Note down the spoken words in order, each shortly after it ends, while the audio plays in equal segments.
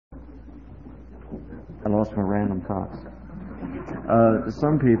I lost my random thoughts.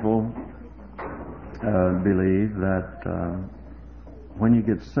 Some people believe that when you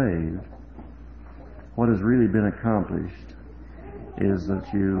get saved, what has really been accomplished is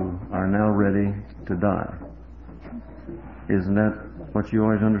that you are now ready to die. Isn't that what you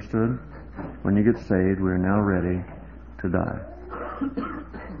always understood? When you get saved, we're now ready to die.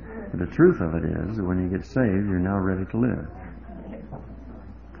 The truth of it is that when you get saved, you're now ready to live.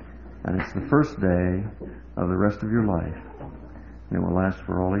 And it's the first day of the rest of your life, and it will last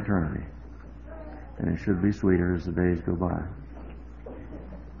for all eternity. And it should be sweeter as the days go by.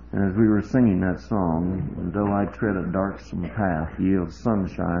 And as we were singing that song, though I tread a darksome path, yield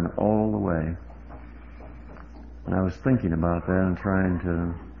sunshine all the way. And I was thinking about that and trying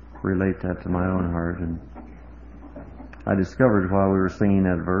to relate that to my own heart. And I discovered while we were singing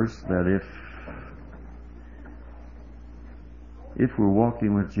that verse that if we're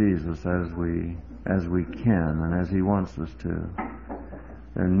walking with Jesus as we can and as He wants us to,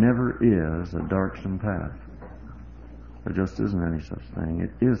 there never is a darksome path. There just isn't any such thing.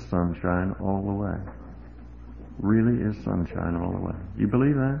 It is sunshine all the way. Really is sunshine all the way. You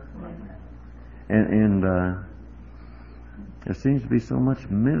believe that? And there seems to be so much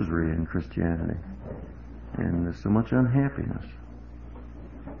misery in Christianity, and there's so much unhappiness.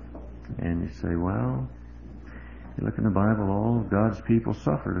 And you say, well, you look in the Bible, all of God's people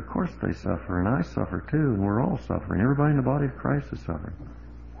suffered. Of course they suffer, and I suffer too, and we're all suffering. Everybody in the body of Christ is suffering.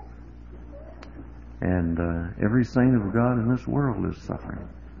 And every saint of God in this world is suffering.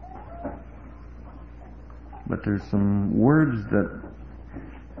 But there's some words that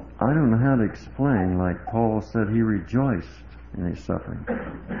I don't know how to explain, like Paul said he rejoiced in his suffering.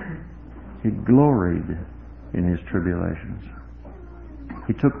 He gloried in his tribulations.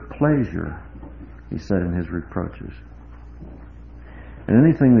 He took pleasure, he said, in his reproaches. And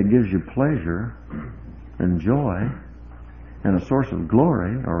anything that gives you pleasure and joy and a source of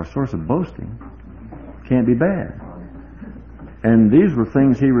glory or a source of boasting can't be bad. And these were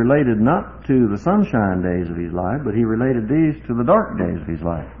things he related not to the sunshine days of his life, but he related these to the dark days of his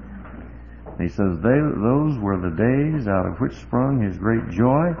life. And he says, those were the days out of which sprung his great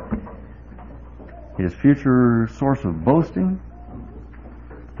joy, his future source of boasting,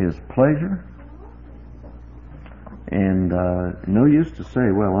 his pleasure. And no use to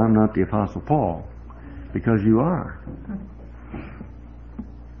say, well, I'm not the Apostle Paul, because you are.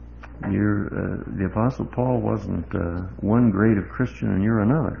 The Apostle Paul wasn't one grade of Christian and you're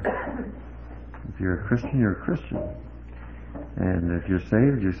another. If you're a Christian, you're a Christian. And if you're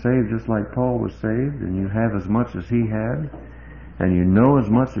saved just like Paul was saved, and you have as much as he had, and you know as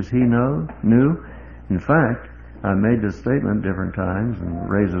much as he knew. In fact, I made this statement different times and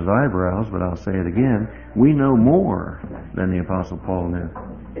raises eyebrows, but I'll say it again. We know more than the Apostle Paul knew.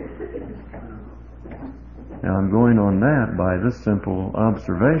 Now I'm going on that by this simple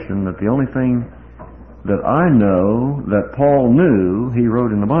observation that the only thing that I know that Paul knew, he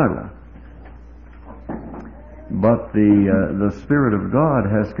wrote in the Bible. But the Spirit of God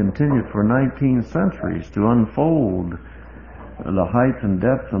has continued for 19 centuries to unfold the height and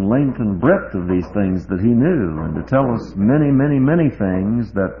depth and length and breadth of these things that he knew, and to tell us many, many, many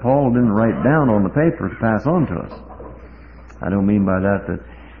things that Paul didn't write down on the paper to pass on to us. I don't mean by that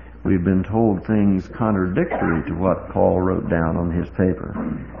we've been told things contradictory to what Paul wrote down on his paper.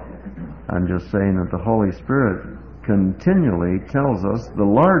 I'm just saying that the Holy Spirit continually tells us the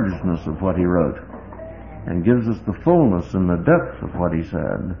largeness of what he wrote and gives us the fullness and the depth of what he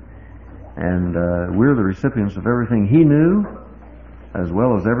said. And we're the recipients of everything he knew, as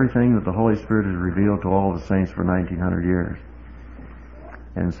well as everything that the Holy Spirit has revealed to all the saints for 1900 years.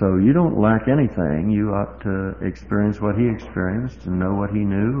 And so you don't lack anything. You ought to experience what he experienced and know what he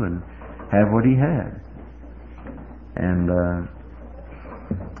knew and have what he had. And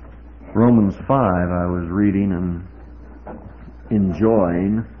Romans 5 I was reading and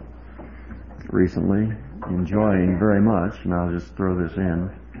enjoying recently, enjoying very much, and I'll just throw this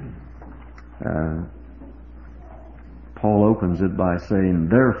in. Paul opens it by saying,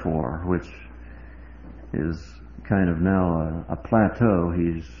 therefore, which is kind of now a plateau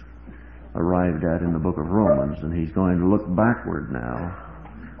he's arrived at in the book of Romans, and he's going to look backward now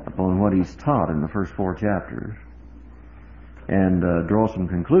upon what he's taught in the first 4 chapters and draw some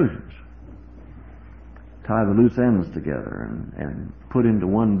conclusions, tie the loose ends together and put into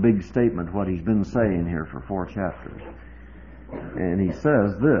one big statement what he's been saying here for 4 chapters. And he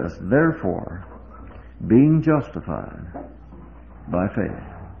says this, therefore, being justified by faith,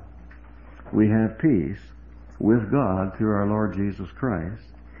 we have peace with God through our Lord Jesus Christ,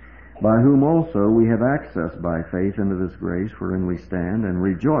 by whom also we have access by faith into this grace wherein we stand, and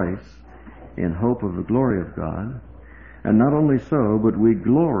rejoice in hope of the glory of God. And not only so, but we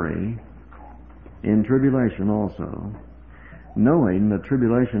glory in tribulation also, knowing that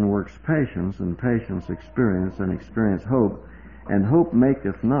tribulation works patience, and patience experience, and experience hope, and hope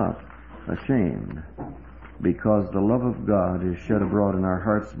maketh not ashamed, because the love of God is shed abroad in our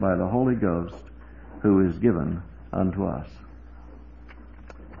hearts by the Holy Ghost, who is given unto us.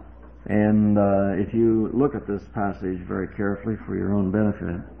 And if you look at this passage very carefully for your own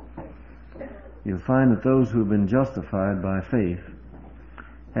benefit, you'll find that those who have been justified by faith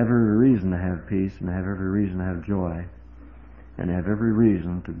have every reason to have peace, and have every reason to have joy, and have every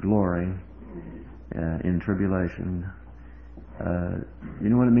reason to glory in tribulation. You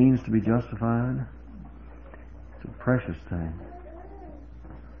know what it means to be justified? It's a precious thing.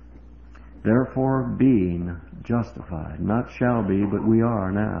 Therefore, being justified, not shall be, but we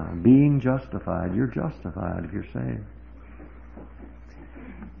are now. Being justified, you're justified if you're saved.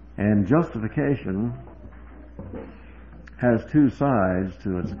 And justification has two sides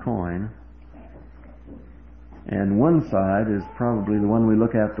to its coin. And one side is probably the one we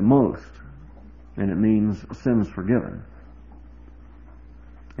look at the most, and it means sins forgiven.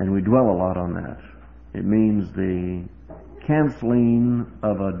 And we dwell a lot on that. It means the canceling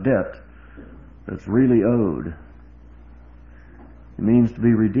of a debt that's really owed. It means to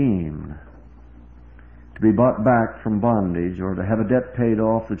be redeemed, to be bought back from bondage, or to have a debt paid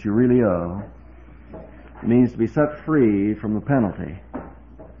off that you really owe. It means to be set free from the penalty.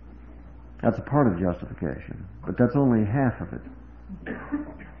 That's a part of justification, but that's only half of it.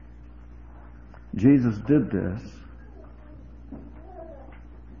 Jesus did this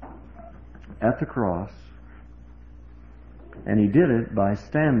at the cross, and he did it by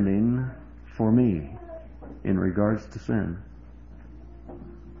standing for me in regards to sin.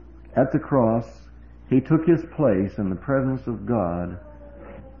 At the cross, he took his place in the presence of God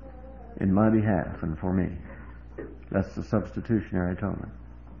in my behalf and for me. That's the substitutionary atonement.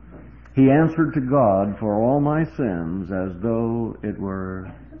 He answered to God for all my sins as though it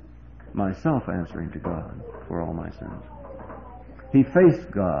were myself answering to God for all my sins. He faced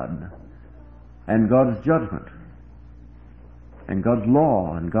God and God's judgment and God's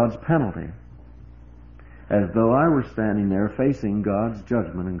law and God's penalty as though I were standing there facing God's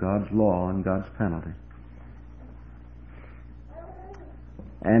judgment and God's law and God's penalty.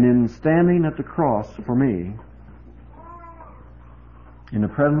 And in standing at the cross for me, in the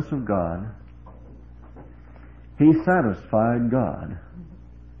presence of God, he satisfied God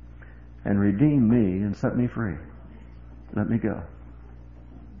and redeemed me and set me free. Let me go.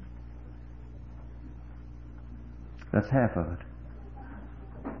 That's half of it.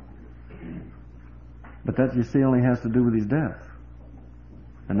 But that, you see, only has to do with his death.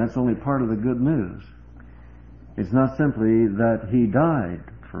 And that's only part of the good news. It's not simply that he died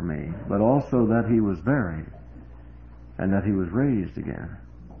for me, but also that he was buried and that he was raised again.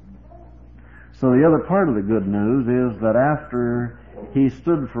 So the other part of the good news is that after he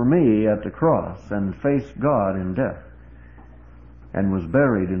stood for me at the cross and faced God in death and was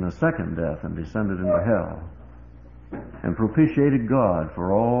buried in a second death and descended into hell and propitiated God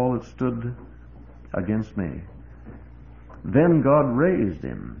for all that stood against me, then God raised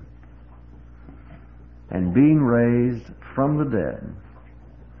him, and being raised from the dead,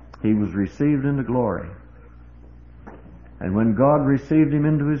 he was received into glory. And when God received him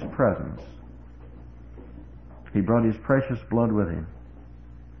into his presence, he brought his precious blood with him,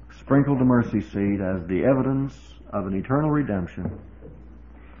 sprinkled the mercy seat as the evidence of an eternal redemption.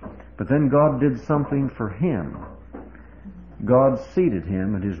 But then God did something for him. God seated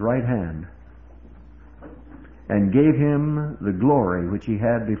him at his right hand and gave him the glory which he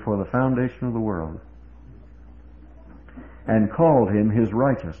had before the foundation of the world, and called him his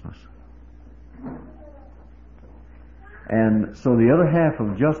righteousness. And so the other half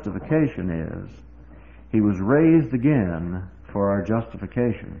of justification is he was raised again for our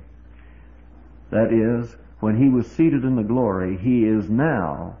justification. That is, when he was seated in the glory, he is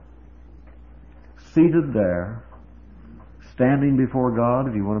now seated there, standing before God,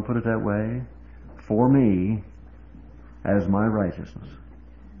 if you want to put it that way, for me as my righteousness.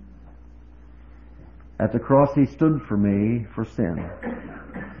 At the cross he stood for me for sin.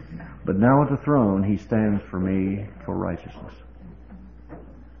 But now at the throne he stands for me for righteousness.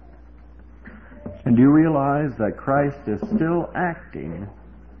 And do you realize that Christ is still acting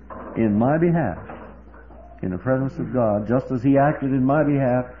in my behalf in the presence of God, just as he acted in my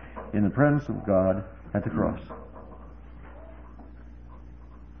behalf in the presence of God at the cross?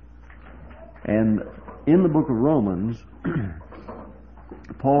 And in the book of Romans,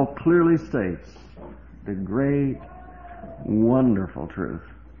 Paul clearly states the great, wonderful truth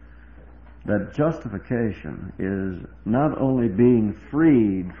that justification is not only being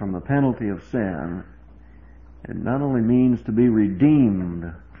freed from the penalty of sin, it not only means to be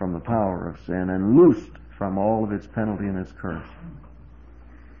redeemed from the power of sin and loosed from all of its penalty and its curse,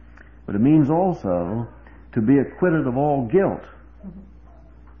 but it means also to be acquitted of all guilt.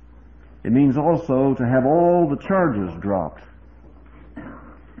 It means also to have all the charges dropped.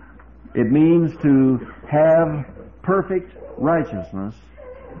 It means to have perfect righteousness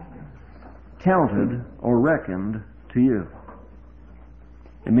counted or reckoned to you.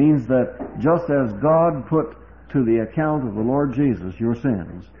 It means that just as God put to the account of the Lord Jesus your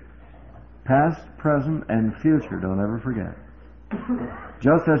sins, past, present, and future, don't ever forget.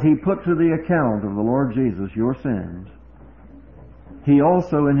 Just as He put to the account of the Lord Jesus your sins, He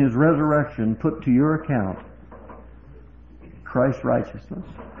also in His resurrection put to your account Christ's righteousness.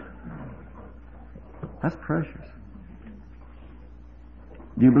 That's precious.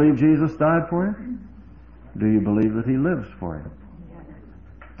 Do you believe Jesus died for you? Do you believe that He lives for you?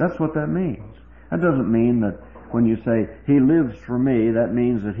 That's what that means. That doesn't mean that when you say, He lives for me, that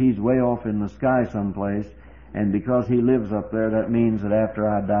means that He's way off in the sky someplace, and because He lives up there, that means that after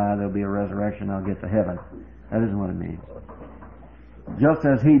I die, there'll be a resurrection, I'll get to heaven. That isn't what it means. Just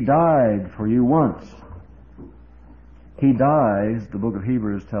as He died for you once, He dies, the book of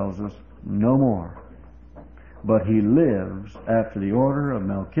Hebrews tells us, no more. But He lives after the order of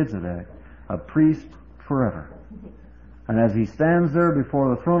Melchizedek, a priest forever. And as He stands there before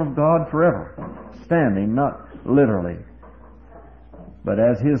the throne of God forever, standing, not literally, but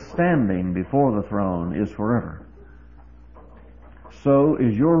as His standing before the throne is forever, so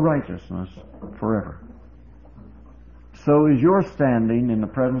is your righteousness forever. So is your standing in the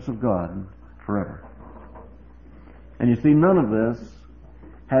presence of God forever. And you see, none of this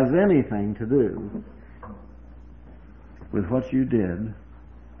has anything to do with what you did,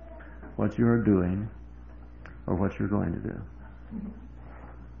 what you are doing, or what you're going to do.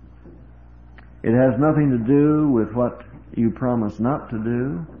 It has nothing to do with what you promise not to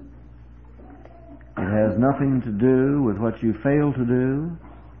do. It has nothing to do with what you fail to do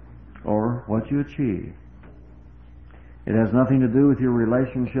or what you achieve. It has nothing to do with your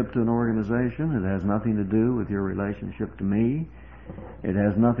relationship to an organization. It has nothing to do with your relationship to me. It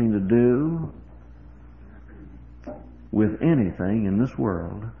has nothing to do with anything in this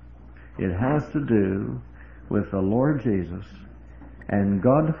world. It has to do with the Lord Jesus and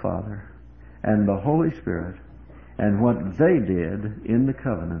God the Father and the Holy Spirit and what they did in the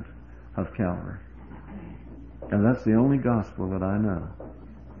covenant of Calvary. And that's the only gospel that I know.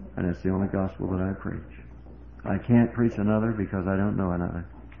 And it's the only gospel that I preach. I can't preach another because I don't know another.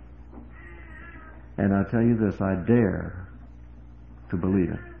 And I tell you this, I dare to believe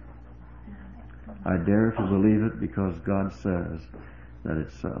it. I dare to believe it because God says that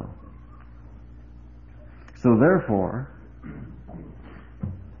it's so. So therefore,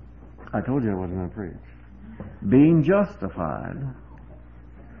 I told you I wasn't going to preach. Being justified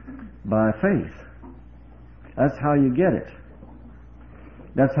by faith. That's how you get it.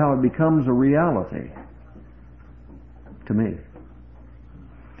 That's how it becomes a reality to me.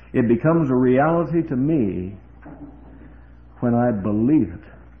 It becomes a reality to me when I believe it.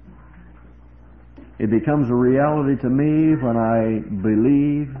 It becomes a reality to me when I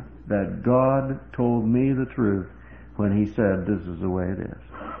believe that God told me the truth when He said this is the way it is.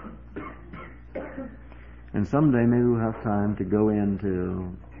 And someday maybe we'll have time to go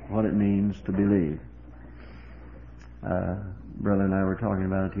into what it means to believe. Brother and I were talking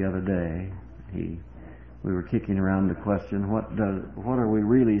about it the other day. We were kicking around the question, what are we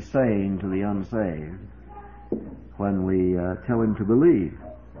really saying to the unsaved when we tell him to believe?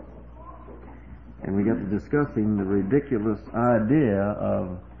 And we got to discussing the ridiculous idea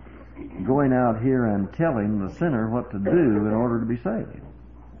of going out here and telling the sinner what to do in order to be saved.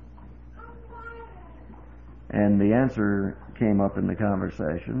 And the answer came up in the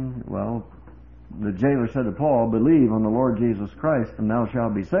conversation, well, the jailer said to Paul, believe on the Lord Jesus Christ and thou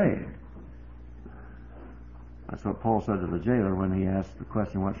shalt be saved. That's what Paul said to the jailer when he asked the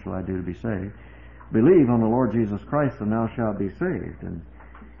question, what shall I do to be saved? Believe on the Lord Jesus Christ and thou shalt be saved.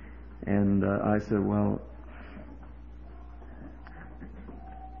 And I said, well,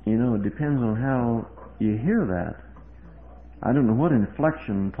 it depends on how you hear that. I don't know what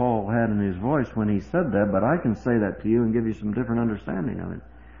inflection Paul had in his voice when he said that, but I can say that to you and give you some different understanding of it.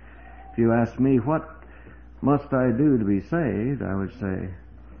 If you ask me, what must I do to be saved? I would say,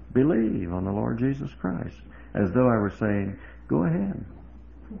 believe on the Lord Jesus Christ. As though I were saying, go ahead.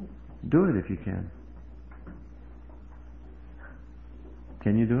 Do it if you can.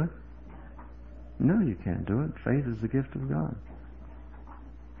 Can you do it? No, you can't do it. Faith is the gift of God.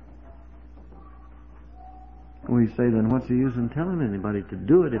 We say, then what's the use in telling anybody to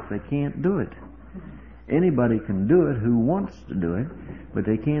do it if they can't do it? Anybody can do it who wants to do it, but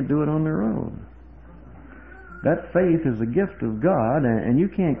they can't do it on their own. That faith is a gift of God, and you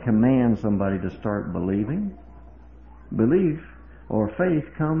can't command somebody to start believing. Belief or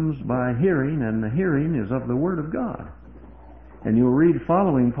faith comes by hearing, and the hearing is of the Word of God. And you'll read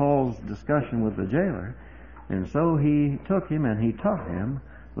following Paul's discussion with the jailer, and so he took him and he taught him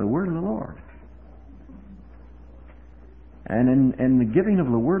the Word of the Lord. And in the giving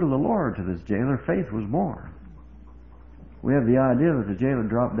of the Word of the Lord to this jailer, faith was born. We have the idea that the jailer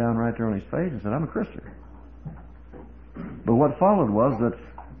dropped down right there on his face and said, I'm a Christian. But what followed was that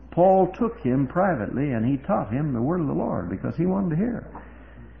Paul took him privately and he taught him the Word of the Lord because he wanted to hear.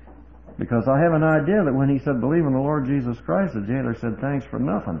 Because I have an idea that when he said, believe in the Lord Jesus Christ, the jailer said, thanks for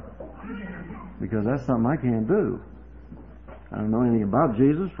nothing. Because that's something I can't do. I don't know anything about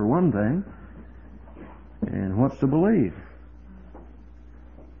Jesus, for one thing. And what's to believe?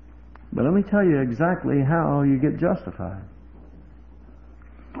 But let me tell you exactly how you get justified.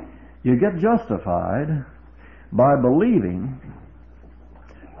 You get justified by believing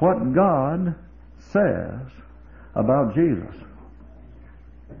what God says about Jesus.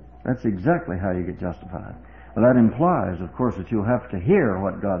 That's exactly how you get justified. Well, that implies, of course, that you'll have to hear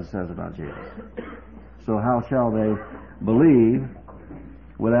what God says about Jesus. So how shall they believe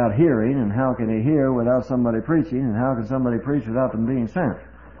without hearing, and how can they hear without somebody preaching, and how can somebody preach without them being sent?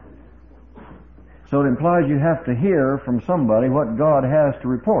 So it implies you have to hear from somebody what God has to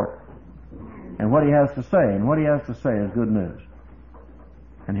report, and what He has to say, and what He has to say is good news.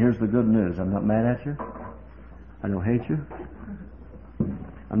 And here's the good news. I'm not mad at you. I don't hate you.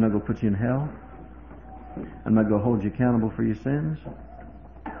 I'm not going to put you in hell. I'm not going to hold you accountable for your sins.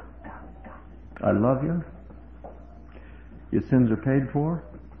 I love you. Your sins are paid for.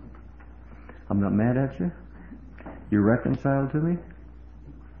 I'm not mad at you. You're reconciled to me.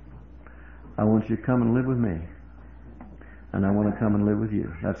 I want you to come and live with me. And I want to come and live with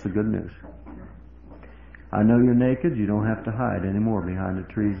you. That's the good news. I know you're naked. You don't have to hide anymore behind the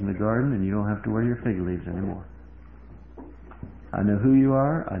trees in the garden, and you don't have to wear your fig leaves anymore. I know who you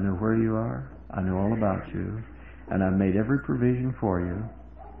are. I know where you are. I know all about you. And I've made every provision for you.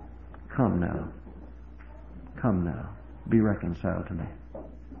 Come now. Come now. Be reconciled to me.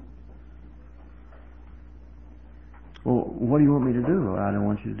 Well, what do you want me to do? I don't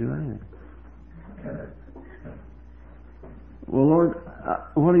want you to do anything. Well, Lord,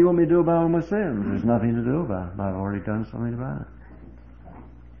 what do you want me to do about all my sins? There's nothing to do about them. I've already done something about it.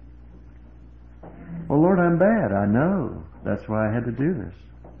 Well, Lord, I'm bad. I know. That's why I had to do this.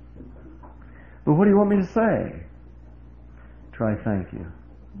 But what do you want me to say? Try thank you.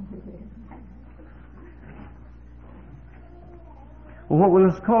 Well, what will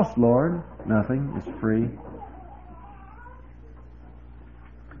this cost, Lord? Nothing. It's free.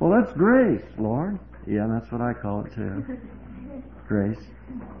 Well, that's grace, Lord. Yeah, that's what I call it too. Grace.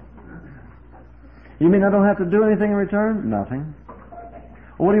 You mean I don't have to do anything in return? Nothing.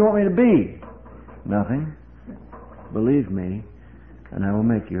 Well, what do you want me to be? Nothing. Believe me, and I will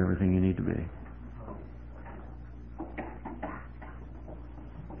make you everything you need to be.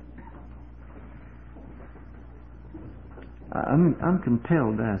 I'm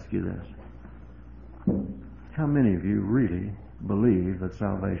compelled to ask you this. How many of you really believe that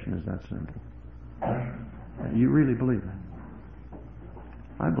salvation is that simple? You really believe that?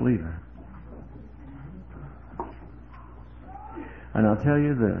 I believe that. And I'll tell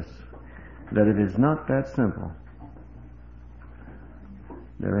you this, that if it's not that simple,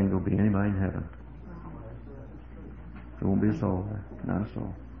 there ain't going to be anybody in heaven. There won't be a soul there. Not a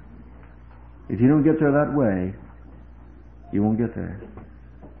soul. If you don't get there that way, you won't get there.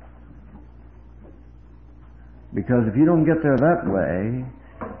 Because if you don't get there that way,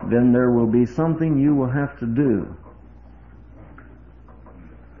 then there will be something you will have to do.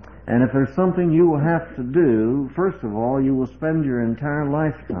 And if there's something you will have to do, first of all, you will spend your entire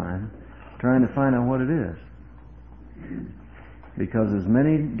lifetime trying to find out what it is. Because as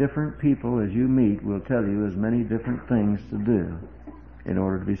many different people as you meet will tell you as many different things to do in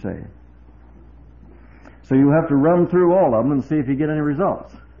order to be saved. So you have to run through all of them and see if you get any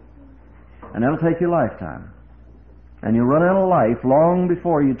results. And that'll take your lifetime. And you'll run out of life long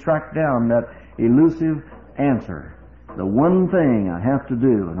before you track down that elusive answer. The one thing I have to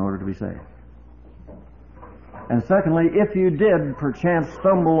do in order to be saved. And secondly, if you did perchance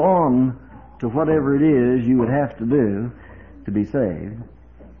stumble on to whatever it is you would have to do to be saved,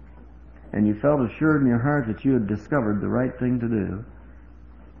 and you felt assured in your heart that you had discovered the right thing to do,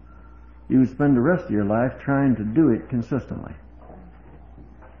 you would spend the rest of your life trying to do it consistently.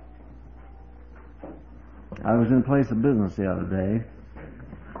 I was in a place of business the other day,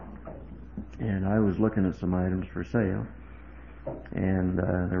 and I was looking at some items for sale, and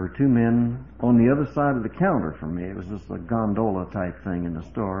there were two men on the other side of the counter from me. It was just a gondola type thing in the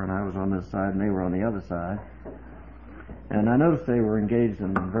store, and I was on this side and they were on the other side. And I noticed they were engaged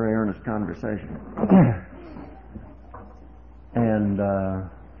in very earnest conversation. And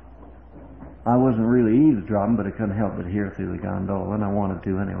I wasn't really eavesdropping, but I couldn't help but hear through the gondola, and I wanted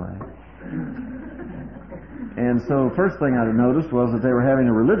to anyway. And so first thing I noticed was that they were having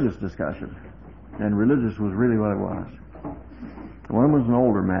a religious discussion. And religious was really what it was. One was an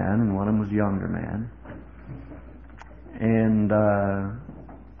older man and one of them was a younger man. And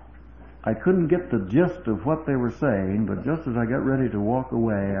I couldn't get the gist of what they were saying, but just as I got ready to walk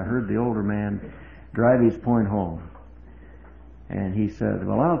away, I heard the older man drive his point home. And he said,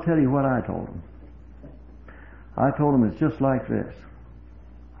 well, I'll tell you what I told him. I told him it's just like this.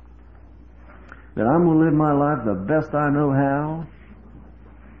 That I'm going to live my life the best I know how,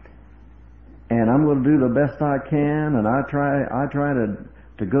 and I'm going to do the best I can, and I try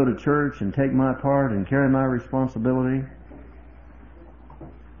to go to church and take my part and carry my responsibility.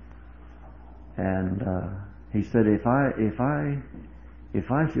 And he said, if I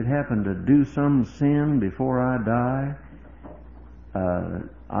should happen to do some sin before I die,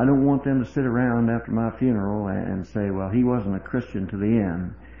 I don't want them to sit around after my funeral and say, well, he wasn't a Christian to the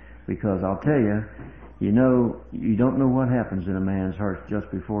end. Because I'll tell you, you don't know what happens in a man's heart just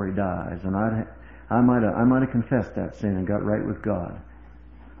before he dies. And I might have confessed that sin and got right with God.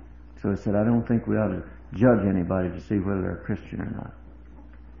 So he said, I don't think we ought to judge anybody to see whether they're a Christian or not.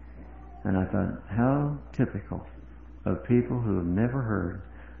 And I thought, how typical of people who have never heard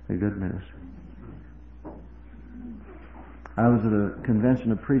the good news. I was at a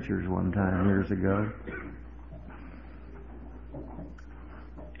convention of preachers one time years ago.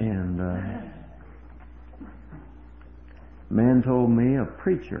 And a man told me, a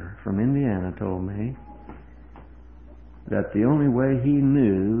preacher from Indiana told me, that the only way he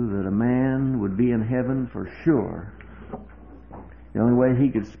knew that a man would be in heaven for sure, the only way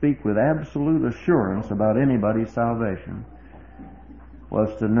he could speak with absolute assurance about anybody's salvation,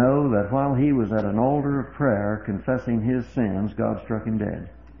 was to know that while he was at an altar of prayer confessing his sins, God struck him dead.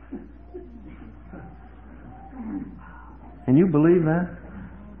 Can you believe that?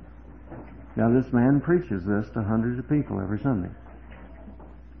 Now this man preaches this to hundreds of people every Sunday.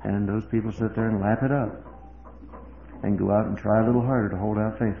 And those people sit there and lap it up and go out and try a little harder to hold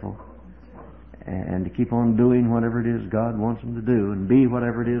out faithful and to keep on doing whatever it is God wants them to do and be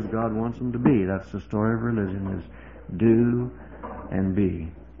whatever it is God wants them to be. That's the story of religion, is do and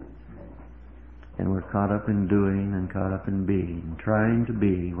be. And we're caught up in doing and caught up in being, trying to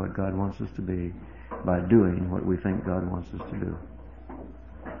be what God wants us to be by doing what we think God wants us to do.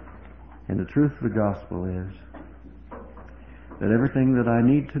 And the truth of the gospel is that everything that I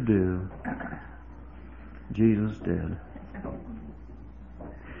need to do, Jesus did.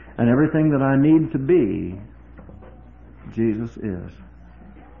 And everything that I need to be, Jesus is.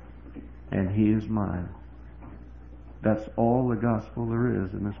 And He is mine. That's all the gospel there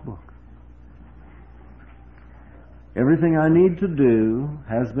is in this book. Everything I need to do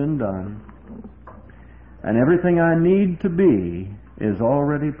has been done. And everything I need to be is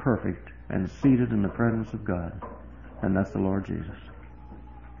already perfect and seated in the presence of God. And that's the Lord Jesus.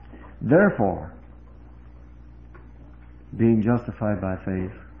 Therefore, being justified by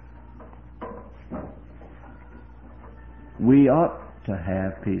faith, we ought to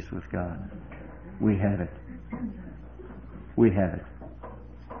have peace with God. We have it. We have it.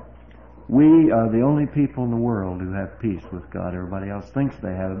 We are the only people in the world who have peace with God. Everybody else thinks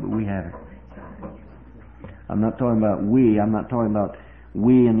they have it, but we have it. I'm not talking about we. I'm not talking about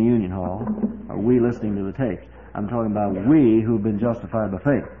we in the union hall, or we listening to the tapes. I'm talking about we who've been justified by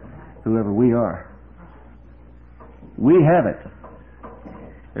faith, whoever we are. We have it.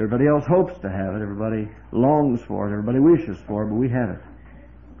 Everybody else hopes to have it. Everybody longs for it. Everybody wishes for it, but we have it.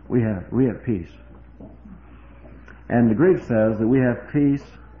 We have it. We have peace. And the Greek says that we have peace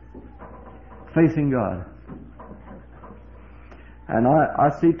facing God. And I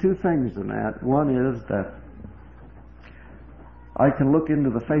see two things in that. One is that I can look into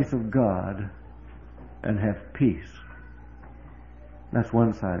the face of God and have peace. That's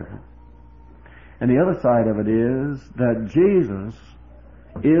one side of it. And the other side of it is that Jesus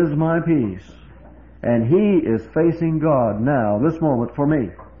is my peace. And He is facing God now, this moment, for me.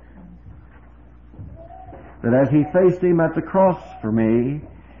 That as He faced Him at the cross for me,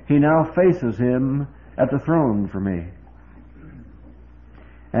 He now faces Him at the throne for me.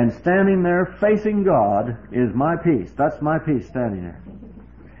 And standing there facing God is my peace. That's my peace standing there.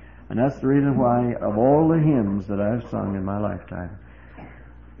 And that's the reason why, of all the hymns that I've sung in my lifetime,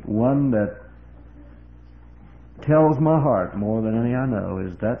 one that tells my heart more than any I know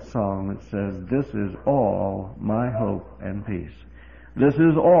is that song that says, "This is all my hope and peace. This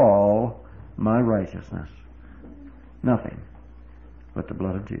is all my righteousness. Nothing but the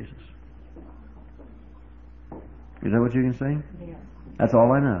blood of Jesus." Is that what you can sing? Yes. That's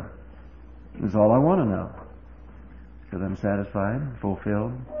all I know. That's all I want to know. Because I'm satisfied,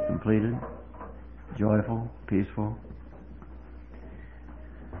 fulfilled, completed, joyful, peaceful.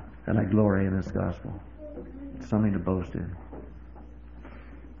 And I glory in this gospel. It's something to boast in.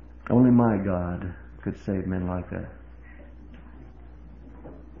 Only my God could save men like that.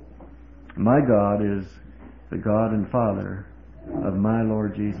 My God is the God and Father of my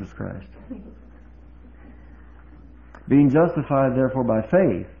Lord Jesus Christ. Being justified, therefore, by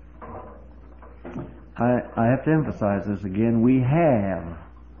faith, I have to emphasize this again, we have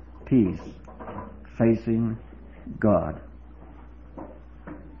peace facing God.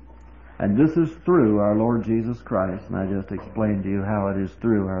 And this is through our Lord Jesus Christ, and I just explained to you how it is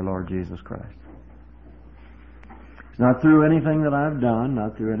through our Lord Jesus Christ. It's not through anything that I've done,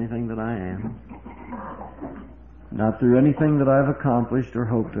 not through anything that I am, not through anything that I've accomplished or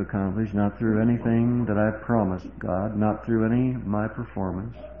hope to accomplish, not through anything that I've promised God, not through any of my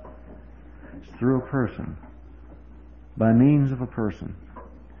performance. It's through a person, by means of a person.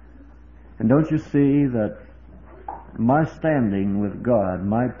 And don't you see that my standing with God,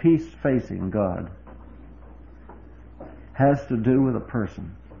 my peace facing God, has to do with a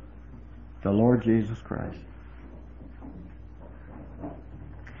person, the Lord Jesus Christ.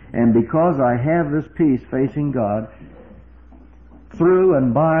 And because I have this peace facing God, through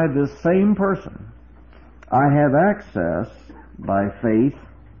and by this same person, I have access by faith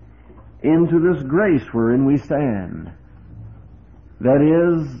into this grace wherein we stand. That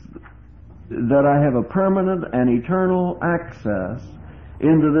is, that I have a permanent and eternal access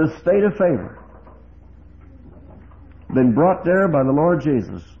into this state of favor, been brought there by the Lord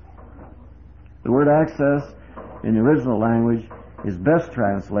Jesus. The word access in the original language is best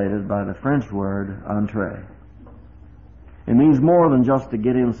translated by the French word entrée. It means more than just to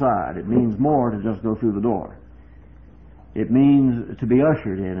get inside. It means more to just go through the door. It means to be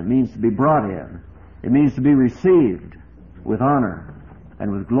ushered in. It means to be brought in. It means to be received with honor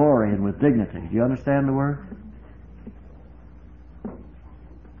and with glory and with dignity. Do you understand the word?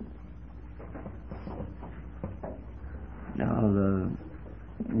 Now, the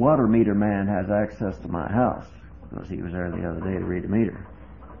water meter man has access to my house because he was there the other day to read the meter.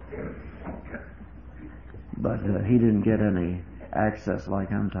 But he didn't get any access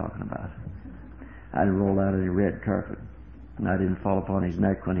like I'm talking about. I didn't roll out any red carpet, and I didn't fall upon his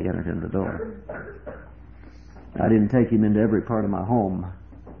neck when he entered in the door. I didn't take him into every part of my home.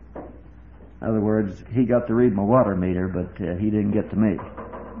 In other words, he got to read my water meter, but he didn't get to me.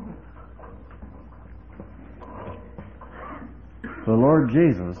 The Lord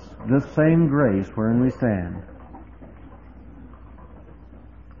Jesus, this same grace wherein we stand,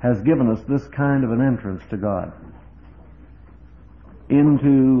 has given us this kind of an entrance to God,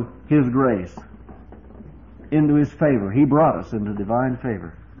 into His grace, into His favor. He brought us into divine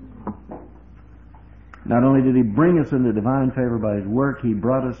favor. Not only did He bring us into divine favor by His work, He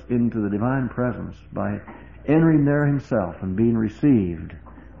brought us into the divine presence by entering there Himself and being received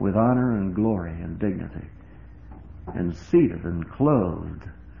with honor and glory and dignity, and seated and clothed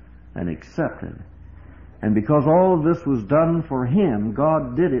and accepted. And because all of this was done for Him,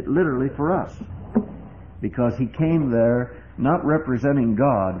 God did it literally for us. Because He came there not representing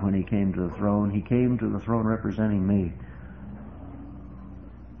God when He came to the throne. He came to the throne representing me.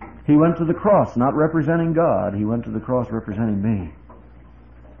 He went to the cross not representing God. He went to the cross representing me.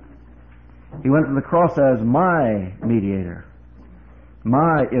 He went to the cross as my mediator,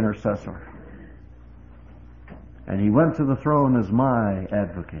 my intercessor. And He went to the throne as my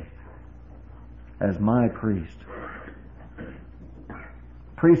advocate, as my priest.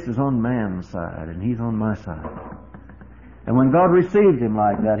 Priest is on man's side, and He's on my side. And when God received Him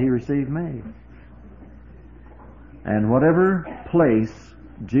like that, He received me. And whatever place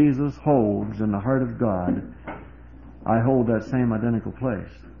Jesus holds in the heart of God, I hold that same identical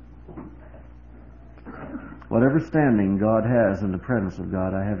place. Whatever standing God has in the presence of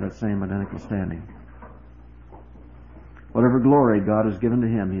God, I have that same identical standing. Whatever glory God has given to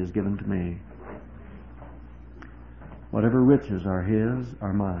Him, He has given to me. Whatever riches are His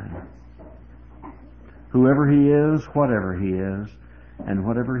are mine. Whoever He is, whatever He is, and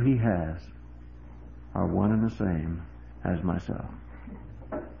whatever He has are one and the same as myself.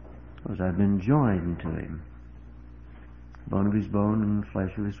 Because I've been joined to Him. bone of his bone and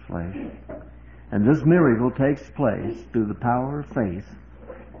flesh of his flesh. And this miracle takes place through the power of faith,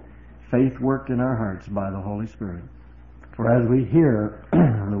 faith worked in our hearts by the Holy Spirit. For as we hear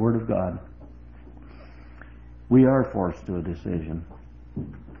the Word of God, we are forced to a decision.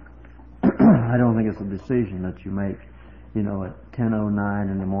 I don't think it's a decision that you make, at 10:09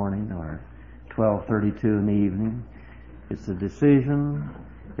 in the morning or 12:32 in the evening. It's a decision,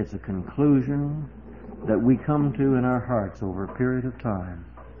 it's a conclusion that we come to in our hearts over a period of time.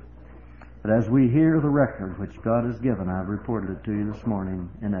 But as we hear the record which God has given, I've reported it to you this morning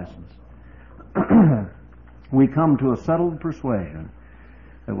in essence, we come to a settled persuasion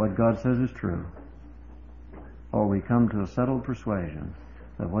that what God says is true, or we come to a settled persuasion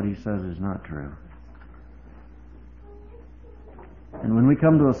that what He says is not true. And when we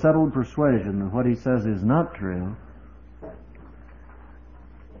come to a settled persuasion that what He says is not true,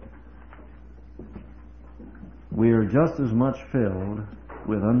 we are just as much filled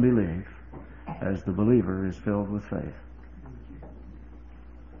with unbelief as the believer is filled with faith.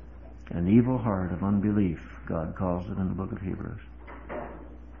 An evil heart of unbelief, God calls it in the book of Hebrews.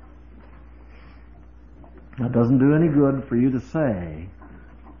 Now, it doesn't do any good for you to say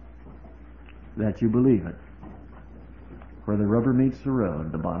that you believe it. Where the rubber meets the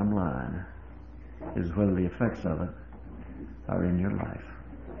road, the bottom line is whether the effects of it are in your life.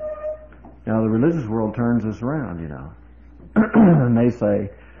 Now, the religious world turns this around, and they say,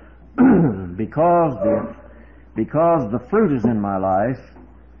 because the fruit is in my life,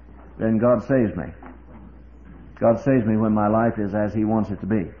 then God saves me. God saves me when my life is as He wants it to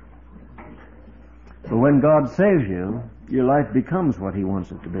be. But when God saves you, your life becomes what He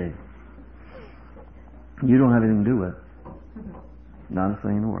wants it to be. You don't have anything to do with it. Not a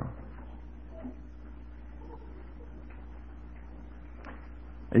thing in the world.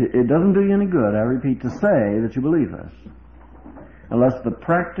 It doesn't do you any good, I repeat, to say that you believe this, unless the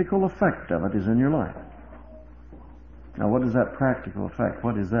practical effect of it is in your life. Now, what is that practical effect?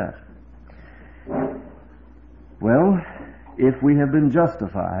 What is that? Well, if we have been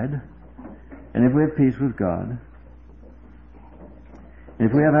justified, and if we have peace with God,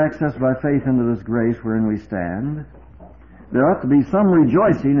 if we have access by faith into this grace wherein we stand, there ought to be some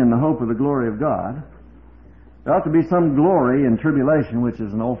rejoicing in the hope of the glory of God. There ought to be some glory in tribulation, which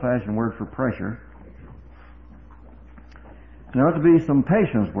is an old-fashioned word for pressure. There ought to be some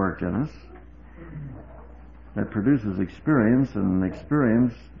patience worked in us that produces experience, and an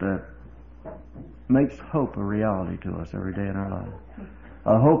experience that makes hope a reality to us every day in our life.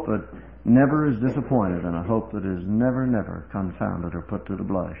 A hope that never is disappointed, and a hope that is never, never confounded or put to the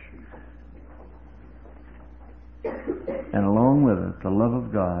blush. And along with it, the love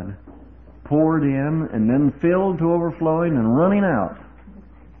of God poured in and then filled to overflowing and running out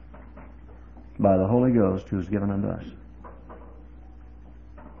by the Holy Ghost who is given unto us.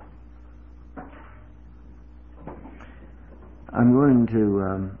 I'm going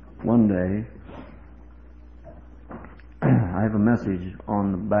to, one day, I have a message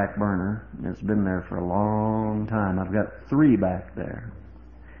on the back burner. It's been there for a long time. I've got 3 back there.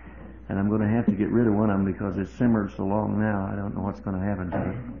 And I'm going to have to get rid of one of them because it's simmered so long now, I don't know what's going to happen to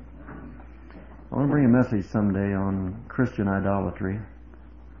it. I want to bring a message someday on Christian idolatry.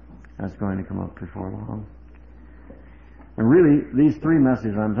 That's going to come up before long. And really, these 3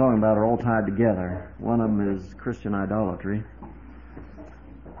 messages I'm talking about are all tied together. One of them is Christian idolatry.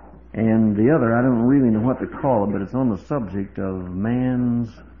 And the other, I don't really know what to call it, but it's on the subject of man's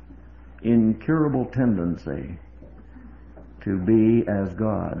incurable tendency to be as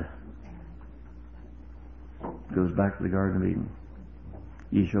God. It goes back to the Garden of Eden.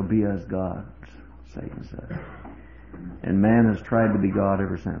 Ye shall be as gods, Satan said. And man has tried to be God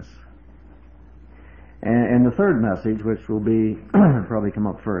ever since. And the third message, which will be probably come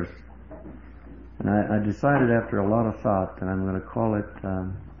up first, and I decided after a lot of thought that I'm going to call it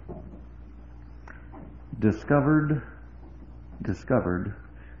discovered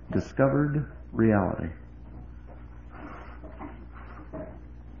reality.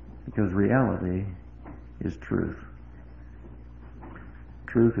 Because reality is truth.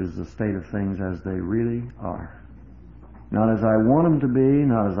 Truth is the state of things as they really are. Not as I want them to be,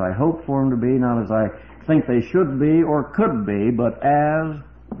 not as I hope for them to be, not as I think they should be or could be, but as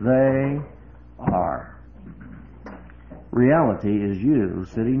they are. Reality is you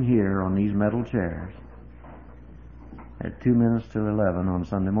sitting here on these metal chairs at 2 minutes to 11 on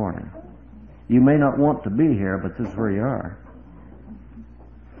Sunday morning. You may not want to be here, but this is where you are.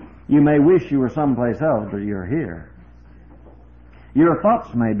 You may wish you were someplace else, but you're here. Your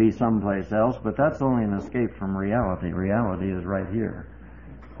thoughts may be someplace else, but that's only an escape from reality. Reality is right here.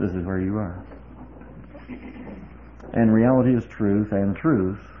 This is where you are. And reality is truth, and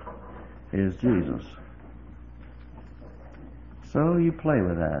truth is Jesus. So you play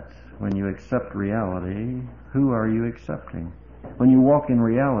with that. When you accept reality, who are you accepting? When you walk in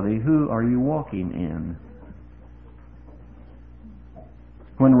reality, who are you walking in?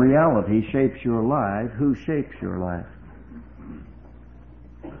 When reality shapes your life, who shapes your life?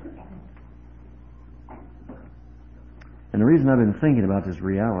 And the reason I've been thinking about this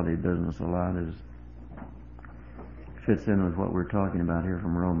reality business a lot is it fits in with what we're talking about here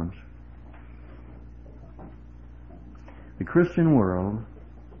from Romans. The Christian world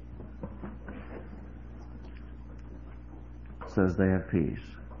says they have peace.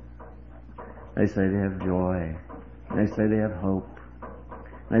 They say they have joy. They say they have hope.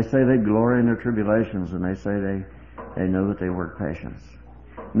 They say they glory in their tribulations, and they say they know that they work patience.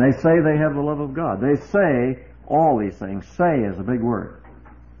 And they say they have the love of God. They say all these things. Say is a big word.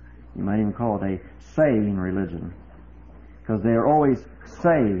 You might even call it a saying religion, because they are always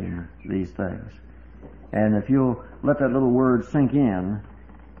saying these things. And if you'll let that little word sink in,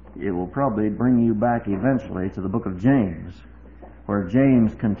 it will probably bring you back eventually to the book of James, where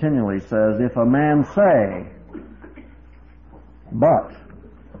James continually says, if a man say, but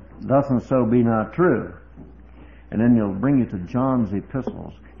thus and so be not true. And then he'll bring you to John's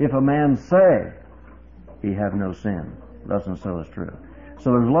epistles. If a man say he have no sin, thus and so is true.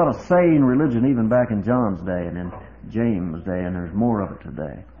 So there's a lot of saying religion even back in John's day and in James' day, and there's more of it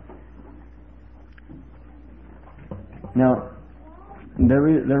today. Now,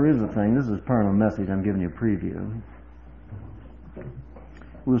 there is a thing. This is part of a message I'm giving you a preview.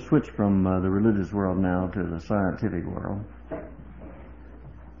 We'll switch from the religious world now to the scientific world.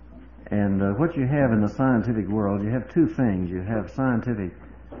 And what you have in the scientific world, you have two things. You have scientific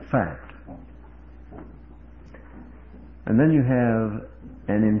fact, and then you have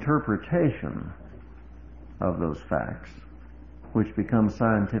an interpretation of those facts, which becomes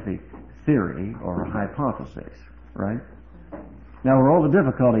scientific theory or hypothesis, right? Now, where all the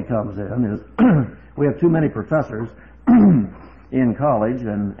difficulty comes in is we have too many professors in college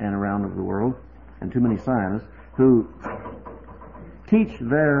and around the world, and too many scientists who teach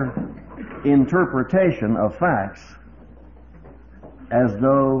their interpretation of facts as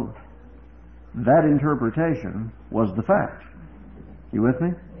though that interpretation was the fact. You with me?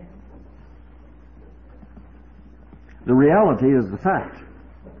 The reality is the fact.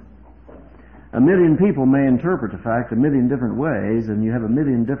 A million people may interpret the fact a million different ways, and you have a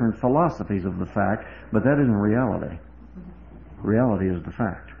million different philosophies of the fact, but that isn't reality. Reality is the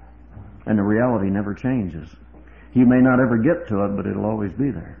fact. And the reality never changes. You may not ever get to it, but it'll always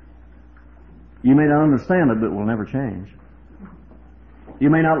be there. You may not understand it, but it will never change. You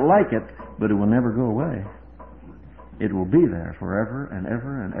may not like it, but it will never go away. It will be there forever and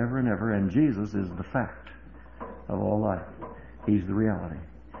ever and ever and ever, and Jesus is the fact of all life. He's the reality.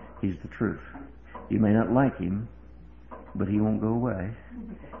 He's the truth. You may not like Him, but He won't go away.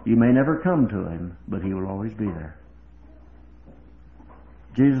 You may never come to Him, but He will always be there.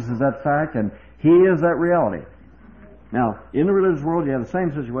 Jesus is that fact, and He is that reality. Now, in the religious world, you have the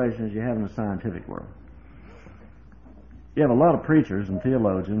same situation as you have in the scientific world. You have a lot of preachers and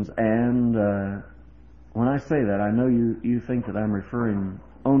theologians, and when I say that, I know you think that I'm referring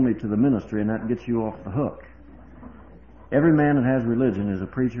only to the ministry, and that gets you off the hook. Every man that has religion is a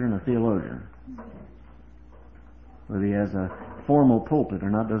preacher and a theologian. Whether he has a formal pulpit or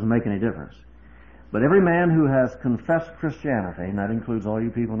not doesn't make any difference. But every man who has confessed Christianity, and that includes all you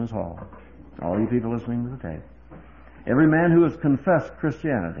people in this hall, all you people listening to the tape, every man who has confessed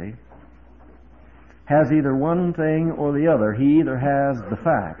Christianity has either one thing or the other. He either has the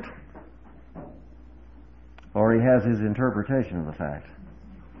fact or he has his interpretation of the fact.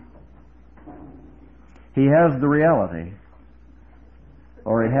 He has the reality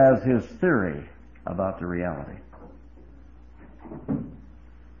or he has his theory about the reality.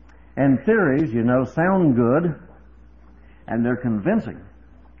 And theories, you know, sound good and they're convincing.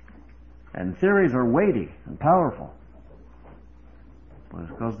 And theories are weighty and powerful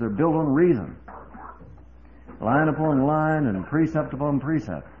because they're built on reason, line upon line and precept upon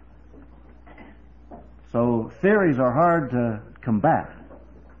precept. So theories are hard to combat.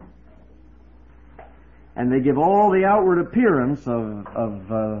 And they give all the outward appearance of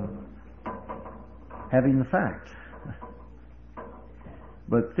having the fact.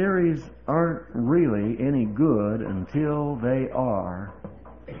 But theories aren't really any good until they are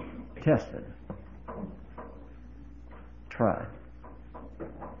tested, tried.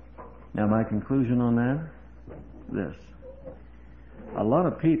 Now my conclusion on that, this. A lot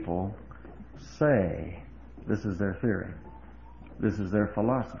of people say this is their theory. This is their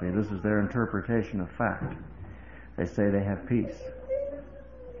philosophy. This is their interpretation of fact. They say they have peace.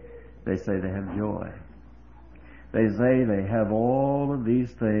 They say they have joy. They say they have all of these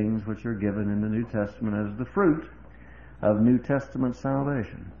things which are given in the New Testament as the fruit of New Testament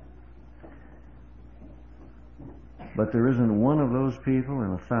salvation. But there isn't one of those people in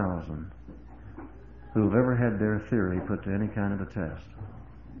 1,000 who have ever had their theory put to any kind of a test.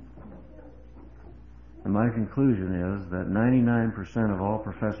 And my conclusion is that 99% of all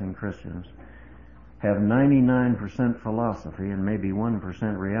professing Christians have 99% philosophy and maybe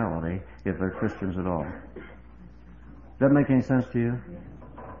 1% reality if they're Christians at all. Does that make any sense to you?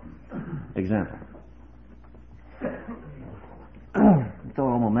 Example. I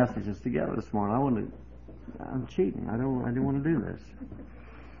throw all my messages together this morning. I'm cheating. I didn't want to do this.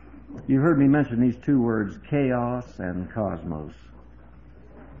 You heard me mention these two words, chaos and cosmos.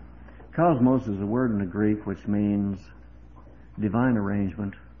 Cosmos is a word in the Greek which means divine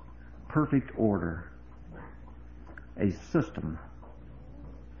arrangement, perfect order, a system,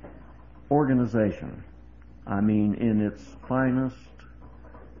 organization. I mean in its finest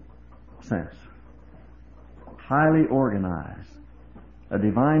sense. Highly organized, a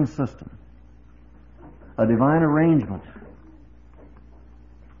divine system, a divine arrangement.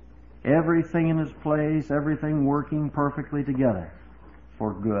 Everything in its place, everything working perfectly together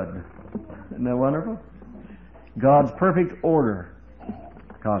for good. Isn't that wonderful? God's perfect order,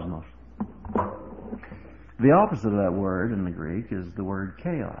 cosmos. The opposite of that word in the Greek is the word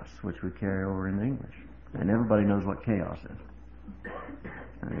chaos, which we carry over into English. And everybody knows what chaos is.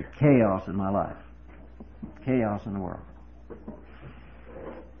 Chaos in my life. Chaos in the world.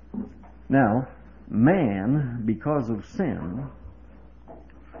 Now, man, because of sin,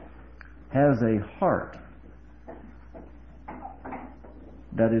 has a heart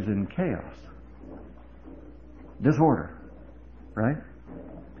that is in chaos. Disorder. Right?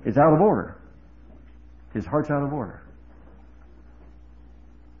 It's out of order. His heart's out of order.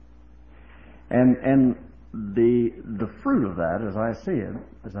 And the fruit of that, as I see it,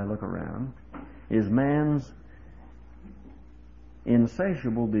 as I look around, is man's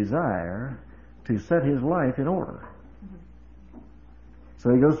insatiable desire to set his life in order.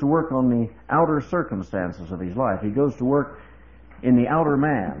 So he goes to work on the outer circumstances of his life. He goes to work in the outer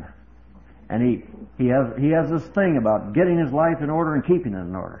man. And he has this thing about getting his life in order and keeping it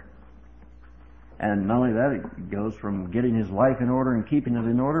in order. And not only that, it goes from getting his life in order and keeping it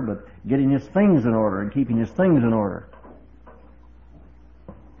in order, but getting his things in order and keeping his things in order.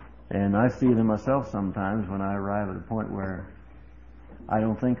 And I see it in myself sometimes when I arrive at a point where I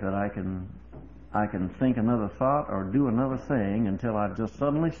don't think that I can think another thought or do another thing until I've just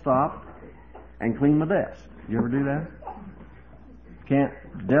suddenly stopped and cleaned my desk. You ever do that?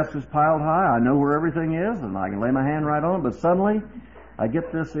 Desk is piled high, I know where everything is, and I can lay my hand right on it, but suddenly I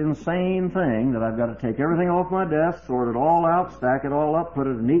get this insane thing that I've got to take everything off my desk, sort it all out, stack it all up, put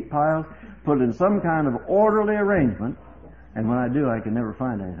it in neat piles, put it in some kind of orderly arrangement, and when I do, I can never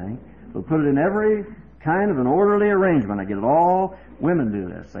find anything, but put it in every kind of an orderly arrangement. I get it all. Women do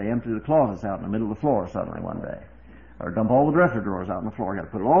this. They empty the closets out in the middle of the floor suddenly one day, or dump all the dresser drawers out on the floor. You got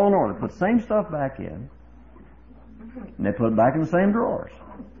to put it all in order. Put the same stuff back in, and they put it back in the same drawers.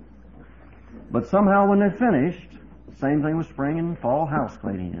 But somehow when they finished, same thing with spring and fall house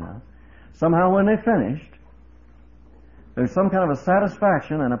cleaning, you know. Somehow when they finished, there's some kind of a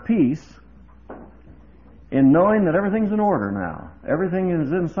satisfaction and a peace in knowing that everything's in order now. Everything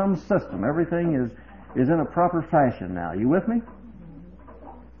is in some system. Everything is in a proper fashion now. You with me?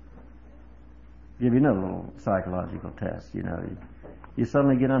 Give you another little psychological test. You know, you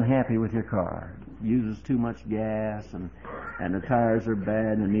suddenly get unhappy with your car. It uses too much gas, and the tires are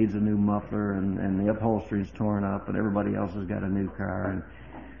bad, and it needs a new muffler, and the upholstery's torn up, and everybody else has got a new car,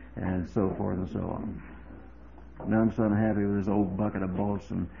 and so forth and so on. Now I'm so unhappy with this old bucket of bolts,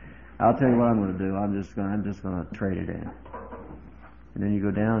 and I'll tell you what I'm going to do. I'm just going to trade it in. And then you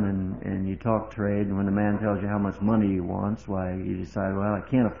go down and you talk trade, and when the man tells you how much money he wants, why, you decide, well, I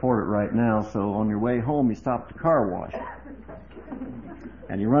can't afford it right now, so on your way home you stop at the car wash.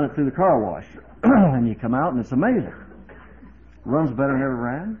 And you run it through the car wash. And you come out and it's amazing. It runs better than it ever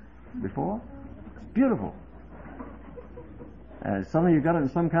ran before. It's beautiful. And suddenly you've got it in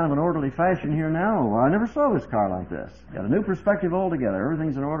some kind of an orderly fashion here now. Well, I never saw this car like this. Got a new perspective altogether.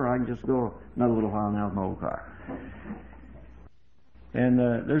 Everything's in order. I can just go another little while now with my old car. And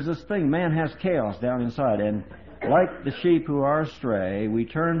there's this thing, man has chaos down inside, and like the sheep who are astray, we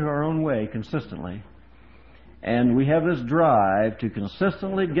turn to our own way consistently, and we have this drive to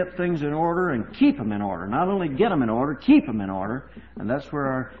consistently get things in order and keep them in order. Not only get them in order, keep them in order, and that's where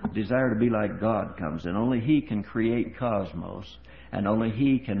our desire to be like God comes in. Only He can create cosmos, and only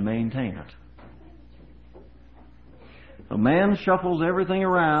He can maintain it. So man shuffles everything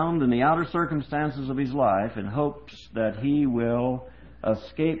around in the outer circumstances of his life in hopes that he will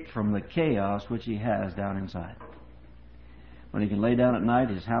escape from the chaos which he has down inside. When he can lay down at night,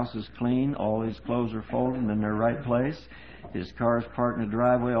 his house is clean, all his clothes are folded in their right place, his car is parked in the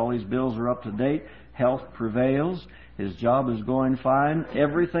driveway, all his bills are up to date, health prevails, his job is going fine,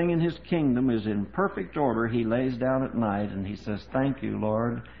 everything in his kingdom is in perfect order. He lays down at night and he says, "Thank you,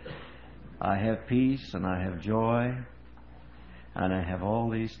 Lord. I have peace and I have joy and I have all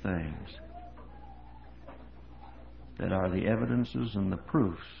these things that are the evidences and the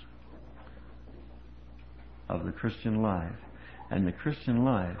proofs of the Christian life." And the Christian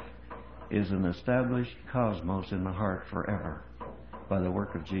life is an established cosmos in the heart forever by the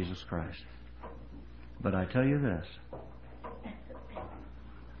work of Jesus Christ. But I tell you this,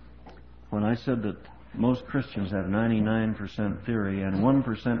 when I said that most Christians have 99% theory and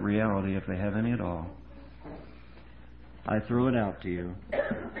 1% reality, if they have any at all, I throw it out to you.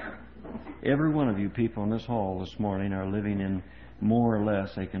 Every one of you people in this hall this morning are living in more or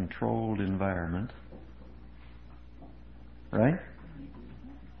less a controlled environment. Right?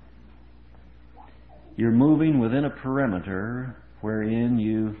 You're moving within a perimeter wherein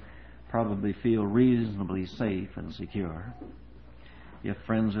you probably feel reasonably safe and secure. Your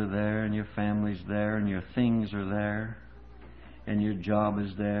friends are there, and your family's there, and your things are there, and your job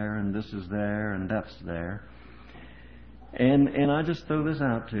is there, and this is there, and that's there. And I just throw this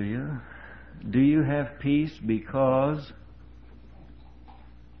out to you. Do you have peace because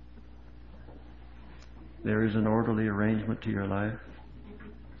there is an orderly arrangement to your life?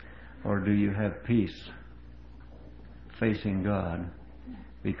 Or do you have peace facing God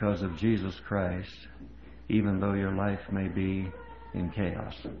because of Jesus Christ, even though your life may be in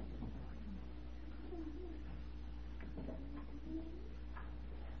chaos?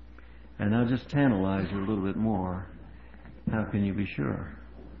 And I'll just tantalize you a little bit more. How can you be sure?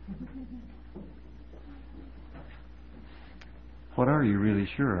 What are you really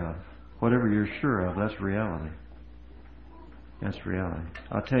sure of? Whatever you're sure of, that's reality. That's reality.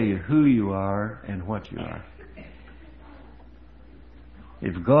 I'll tell you who you are and what you are.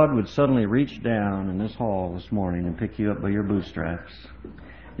 If God would suddenly reach down in this hall this morning and pick you up by your bootstraps,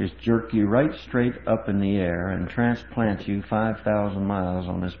 just jerk you right straight up in the air and transplant you 5,000 miles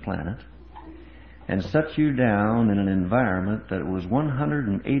on this planet, and set you down in an environment that was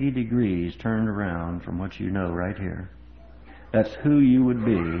 180 degrees turned around from what you know right here, that's who you would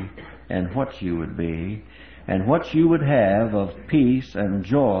be and what you would be and what you would have of peace and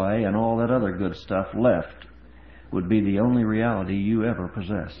joy and all that other good stuff left would be the only reality you ever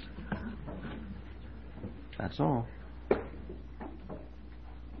possessed. That's all.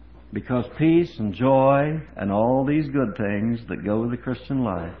 Because peace and joy and all these good things that go with the Christian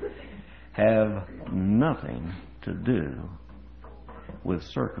life have nothing to do with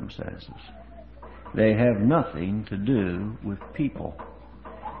circumstances. They have nothing to do with people.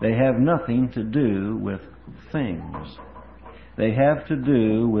 They have nothing to do with things. They have to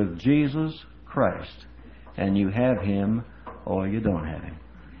do with Jesus Christ. And you have Him or you don't have Him.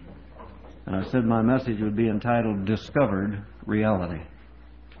 And I said my message would be entitled Discovered Reality.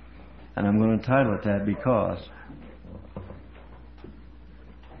 And I'm going to title it that because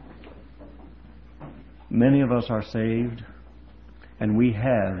many of us are saved and we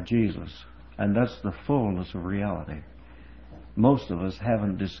have Jesus. And that's the fullness of reality. Most of us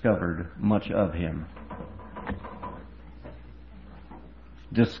haven't discovered much of Him.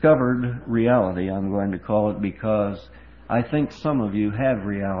 Discovered reality, I'm going to call it, because I think some of you have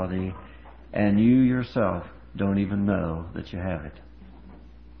reality and you yourself don't even know that you have it.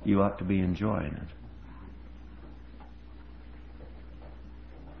 You ought to be enjoying it.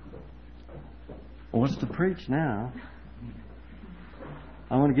 Well, what's to preach now?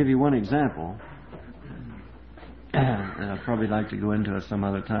 I want to give you one example. And I'd probably like to go into it some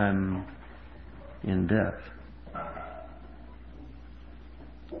other time in depth.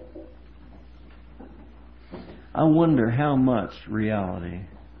 I wonder how much reality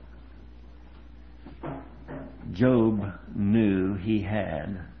Job knew he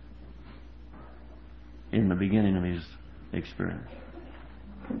had in the beginning of his experience.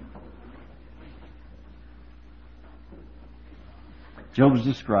 Job's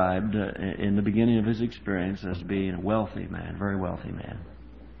described in the beginning of his experience as being a wealthy man, very wealthy man.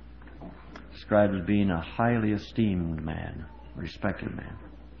 Described as being a highly esteemed man, respected man.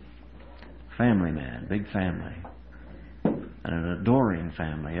 Family man, big family. And an adoring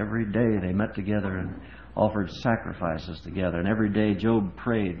family. Every day they met together and offered sacrifices together. And every day Job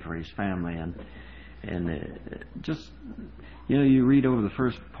prayed for his family. And just, you read over the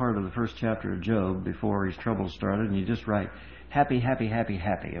first part of the first chapter of Job before his troubles started, and you just write, happy, happy, happy,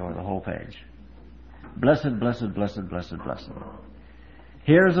 happy, over the whole page. Blessed, blessed, blessed, blessed, blessed.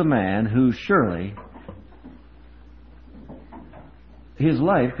 Here's a man who surely, his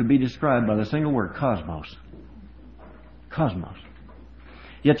life could be described by the single word, cosmos. Cosmos.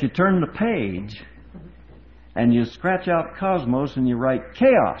 Yet you turn the page and you scratch out cosmos and you write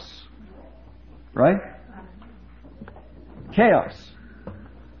chaos. Right? Chaos.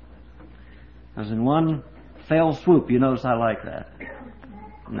 As in one fell swoop. You notice I like that.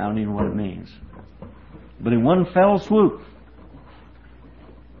 I don't even know what it means. But in one fell swoop,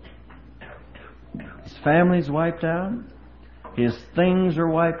 his family's wiped out. His things are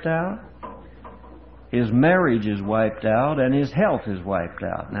wiped out. His marriage is wiped out, and his health is wiped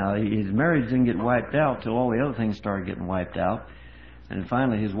out. Now, his marriage didn't get wiped out till all the other things started getting wiped out. And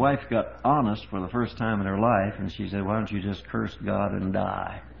finally, his wife got honest for the first time in her life, and she said, why don't you just curse God and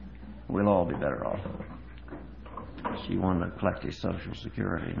die? We'll all be better off. She wanted to collect his Social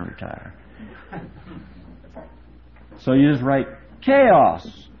Security and retire. So you just write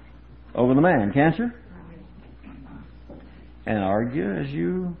chaos over the man, can't you? And argue as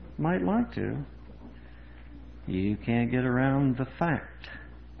you might like to. You can't get around the fact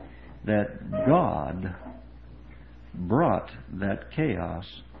that God brought that chaos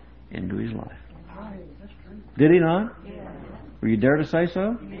into his life. Did he not? Will you dare to say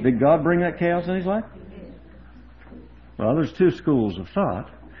so? Did God bring that chaos in his life? Well, there's two schools of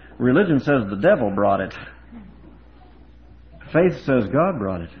thought. Religion says the devil brought it. Faith says God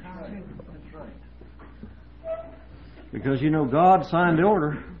brought it. Because God signed the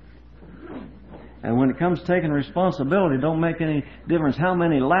order. And when it comes to taking responsibility, it don't make any difference how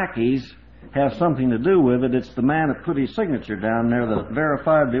many lackeys have something to do with it. It's the man that put his signature down there that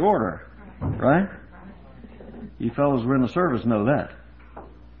verified the order. Right? You fellows who are in the service know that.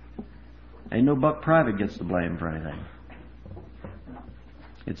 Ain't no buck private gets the blame for anything.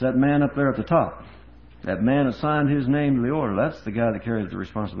 It's that man up there at the top. That man that signed his name to the order. That's the guy that carries the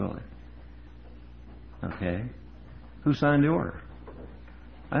responsibility. Okay? Who signed the order?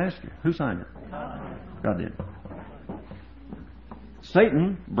 I asked you. Who signed it? God did.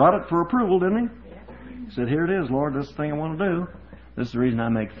 Satan brought it for approval, didn't he? He said, here it is, Lord, this is the thing I want to do. This is the reason I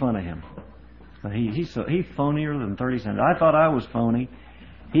make fun of him. But he's phonier than 30 cents. I thought I was phony.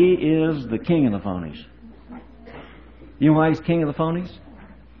 He is the king of the phonies. You know why he's king of the phonies?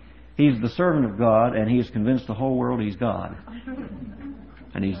 He's the servant of God, and he has convinced the whole world he's God.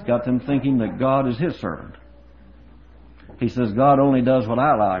 And he's got them thinking that God is his servant. He says God only does what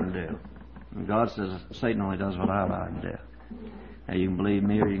I allow him to do. And God says Satan only does what I allow him to do. Now you can believe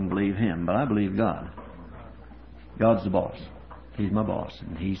me or you can believe him, but I believe God. God's the boss. He's my boss,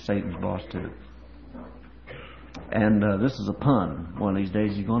 and he's Satan's boss too. And this is a pun. One of these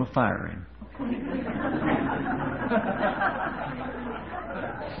days he's going to fire him.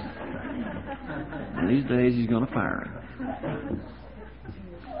 One of these days he's going to fire him.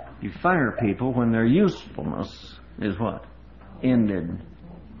 You fire people when their usefulness is what? Ended.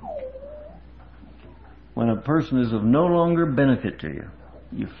 When a person is of no longer benefit to you,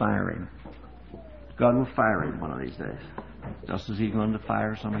 you fire him. God will fire him one of these days, just as he's going to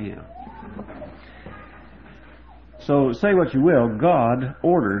fire some of you. So say what you will, God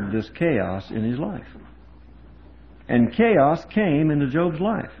ordered this chaos in his life. And chaos came into Job's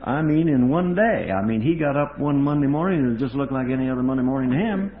life. I mean, in one day. I mean, he got up one Monday morning and it just looked like any other Monday morning to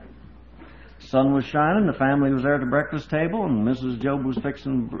him. Sun was shining, the family was there at the breakfast table, and Mrs. Job was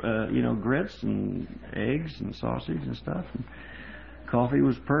fixing, grits and eggs and sausage and stuff. And coffee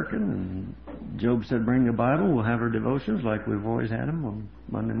was perking, and Job said, bring the Bible, we'll have our devotions like we've always had them on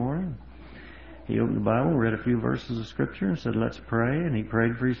Monday morning. He opened the Bible, read a few verses of Scripture, and said, let's pray. And he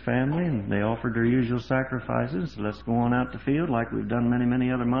prayed for his family, and they offered their usual sacrifices. So let's go on out the field like we've done many,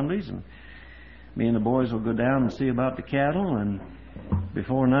 many other Mondays. And me and the boys will go down and see about the cattle. And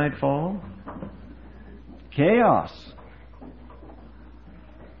before nightfall, chaos.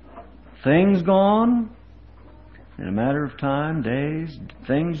 Things gone. In a matter of time, days,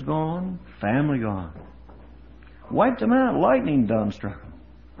 things gone, family gone. Wiped them out. Lightning done struck them.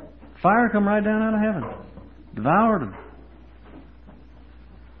 Fire come right down out of heaven. Devoured them.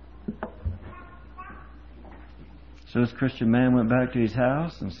 So this Christian man went back to his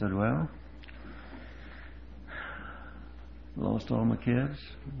house and said, well, lost all my kids,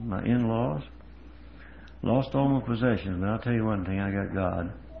 my in-laws, lost all my possessions, but I'll tell you one thing, I got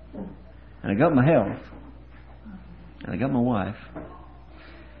God. And I got my health. And I got my wife.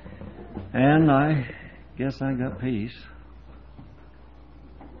 And I guess I got peace.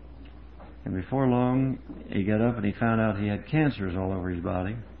 And before long, he got up and he found out he had cancers all over his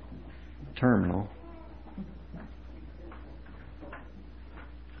body, terminal.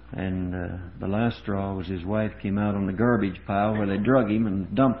 And the last straw was his wife came out on the garbage pile where they drug him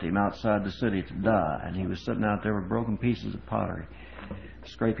and dumped him outside the city to die. And he was sitting out there with broken pieces of pottery,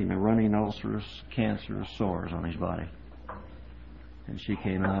 scraping the running, ulcerous, cancerous sores on his body. And she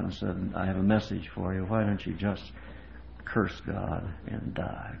came out and said, I have a message for you. Why don't you just curse God and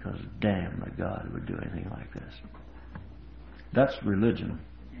die? Because damn that God would do anything like this. That's religion.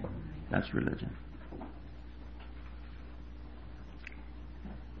 That's religion.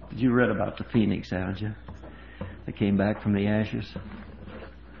 You read about the phoenix, haven't you? They came back from the ashes.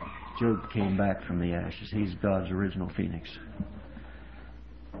 Job came back from the ashes. He's God's original phoenix.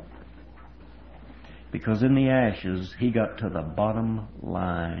 Because in the ashes, he got to the bottom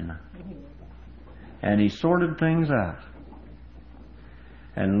line. And he sorted things out.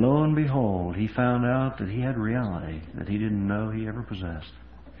 And lo and behold, he found out that he had reality that he didn't know he ever possessed.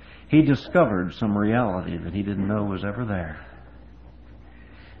 He discovered some reality that he didn't know was ever there.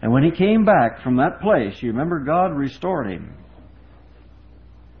 And when he came back from that place, you remember God restored him.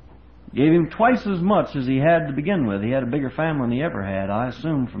 Gave him twice as much as he had to begin with. He had a bigger family than he ever had. I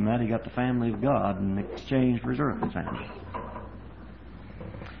assume from that he got the family of God in exchange for his earthly family.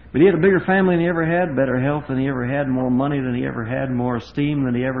 But he had a bigger family than he ever had, better health than he ever had, more money than he ever had, more esteem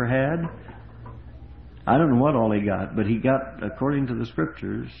than he ever had. I don't know what all he got, but he got, according to the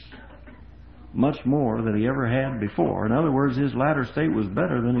Scriptures, much more than he ever had before. In other words, his latter state was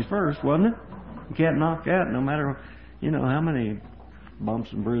better than his first, wasn't it? You can't knock that, no matter, how many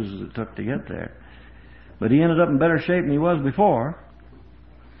bumps and bruises it took to get there. But he ended up in better shape than he was before.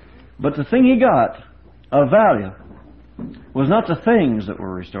 But the thing he got of value was not the things that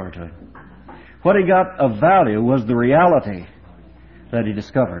were restored to him. What he got of value was the reality that he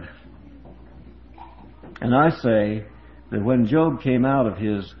discovered. And I say that when Job came out of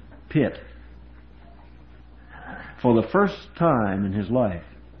his pit, for the first time in his life,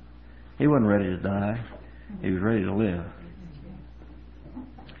 he wasn't ready to die. He was ready to live.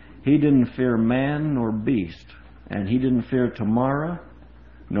 He didn't fear man nor beast, and he didn't fear tomorrow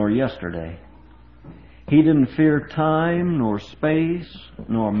nor yesterday. He didn't fear time nor space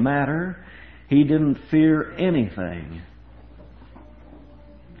nor matter. He didn't fear anything.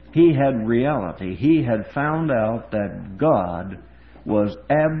 He had reality. He had found out that God was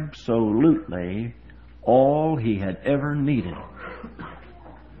absolutely all he had ever needed.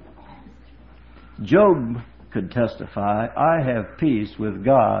 Job could testify, I have peace with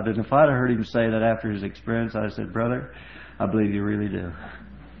God. And if I'd have heard him say that after his experience, I'd have said, brother, I believe you really do.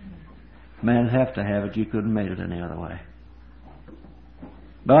 Man, have to have it. You couldn't have made it any other way.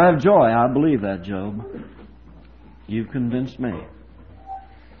 But I have joy. I believe that, Job. You've convinced me.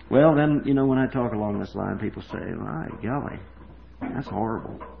 Well, then, when I talk along this line, people say, my golly, that's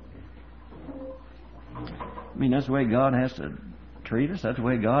horrible. I mean, that's the way God has to treat us. That's the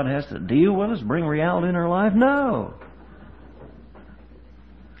way God has to deal with us, bring reality in our life. No.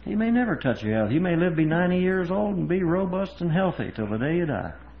 He may never touch your health. You may live, be 90 years old and be robust and healthy till the day you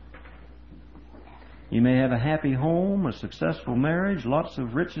die. You may have a happy home, a successful marriage, lots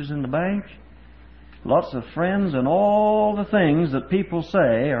of riches in the bank, lots of friends, and all the things that people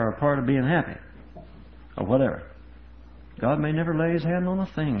say are a part of being happy, or whatever. God may never lay His hand on a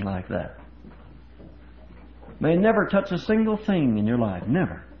thing like that. May never touch a single thing in your life.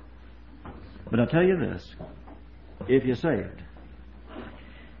 Never. But I'll tell you this. If you're saved,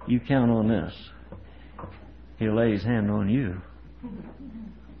 you count on this. He'll lay His hand on you.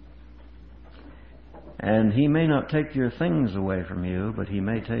 And He may not take your things away from you, but He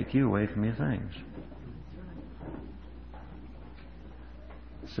may take you away from your things.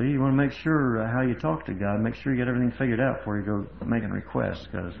 See, you want to make sure how you talk to God. Make sure you get everything figured out before you go making requests,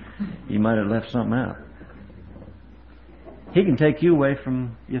 because you might have left something out. He can take you away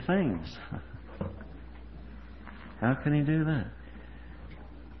from your things. How can He do that?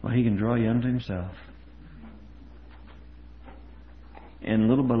 Well, He can draw you unto Himself. And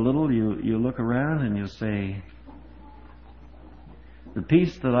little by little, you look around and you'll say, the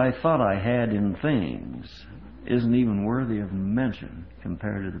peace that I thought I had in things isn't even worthy of mention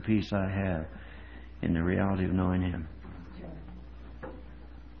compared to the peace I have in the reality of knowing Him.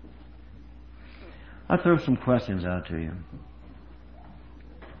 I'll throw some questions out to you.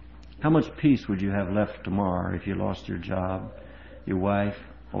 How much peace would you have left tomorrow if you lost your job, your wife,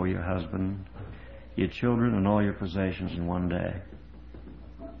 or your husband, your children, and all your possessions in one day?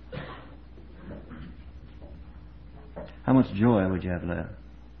 How much joy would you have left?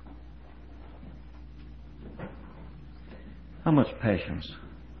 How much patience?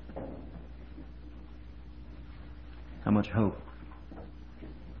 How much hope?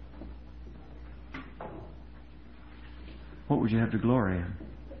 What would you have to glory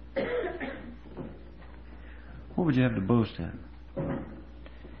in? What would you have to boast in?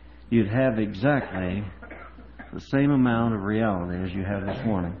 You'd have exactly the same amount of reality as you have this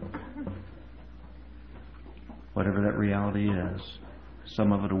morning. Whatever that reality is,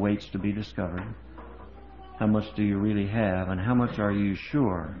 some of it awaits to be discovered. How much do you really have, and how much are you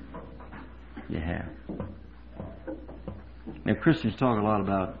sure you have? Now, Christians talk a lot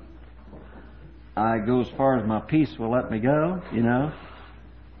about, I go as far as my peace will let me go, you know.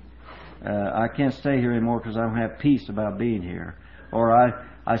 I can't stay here anymore because I don't have peace about being here. Or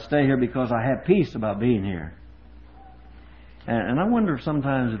I stay here because I have peace about being here. And I wonder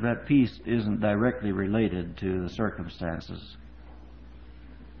sometimes if that peace isn't directly related to the circumstances.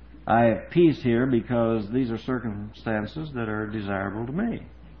 I have peace here because these are circumstances that are desirable to me.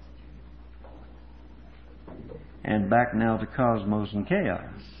 And back now to cosmos and chaos.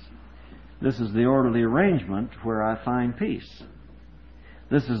 This is the orderly arrangement where I find peace.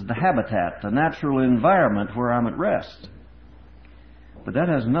 This is the habitat, the natural environment where I'm at rest. But that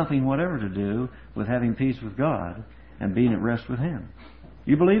has nothing whatever to do with having peace with God and being at rest with Him.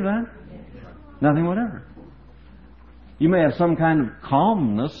 You believe that? Nothing whatever. You may have some kind of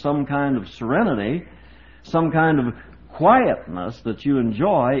calmness, some kind of serenity, some kind of quietness that you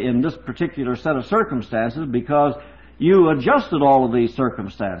enjoy in this particular set of circumstances because you adjusted all of these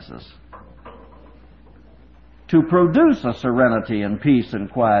circumstances to produce a serenity and peace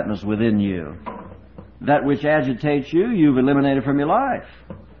and quietness within you. That which agitates you, you've eliminated from your life.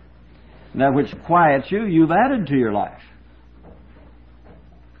 That which quiets you, you've added to your life.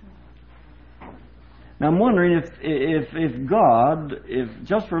 Now I'm wondering if God, if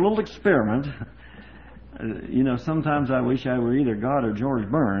just for a little experiment, you know, sometimes I wish I were either God or George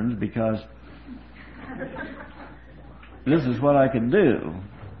Burns, because this is what I could do.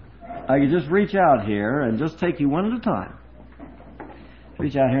 I could just reach out here and just take you one at a time.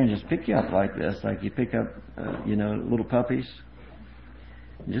 Reach out here and just pick you up like this, like you pick up, little puppies.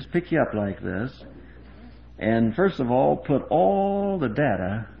 Just pick you up like this. And first of all, put all the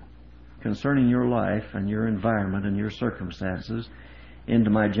data concerning your life and your environment and your circumstances into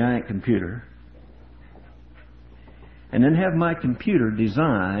my giant computer. And then have my computer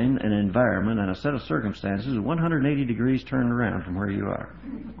design an environment and a set of circumstances 180 degrees turned around from where you are.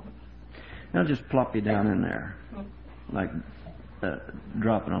 Now just plop you down in there, like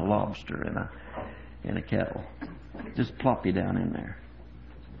dropping a lobster in a kettle. Just plop you down in there.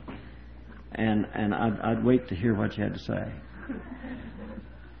 And I'd wait to hear what you had to say.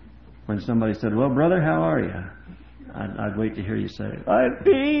 When somebody said, "Well, brother, how are you?" I'd wait to hear you say, "I have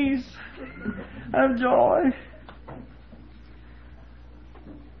peace. I have joy."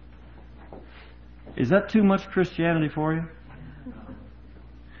 Is that too much Christianity for you?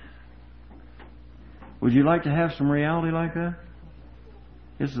 Would you like to have some reality like that?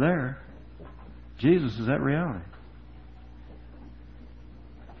 It's there. Jesus is that reality.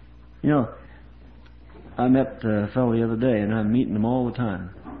 You know, I met a fellow the other day, and I'm meeting them all the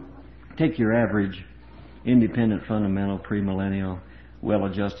time. Take your average independent, fundamental, premillennial,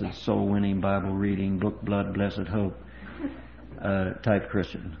 well-adjusted, soul-winning, Bible-reading, book, blood, blessed hope type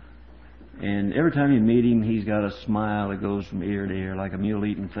Christian. And every time you meet him, he's got a smile that goes from ear to ear, like a mule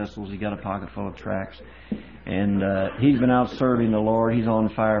eating thistles. He's got a pocket full of tracts. And he's been out serving the Lord. He's on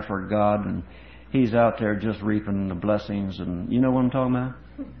fire for God. And he's out there just reaping the blessings. And you know what I'm talking about?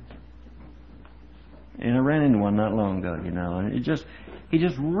 And I ran into one not long ago, you know. And he just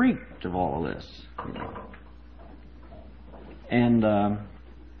reeked of all of this, you know. And I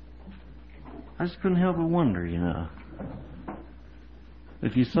just couldn't help but wonder, you know.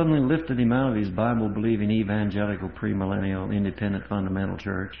 If you suddenly lifted him out of his Bible-believing, evangelical, premillennial, independent, fundamental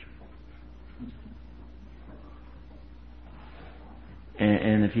church,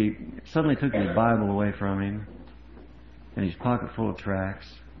 and if you suddenly took his Bible away from him, and his pocket full of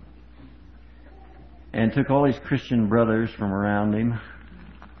tracts, and took all his Christian brothers from around him,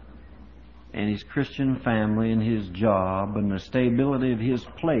 and his Christian family, and his job, and the stability of his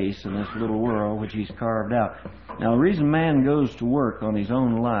place in this little world which he's carved out. Now, the reason man goes to work on his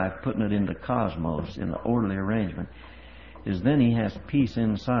own life, putting it into cosmos, in the orderly arrangement, is then he has peace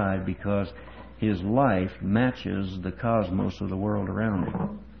inside because his life matches the cosmos of the world around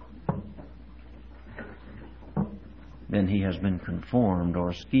him. Then he has been conformed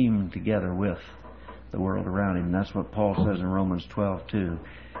or schemed together with the world around him. And that's what Paul says in Romans 12:2.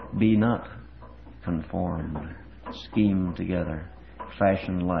 Be not conformed, schemed together,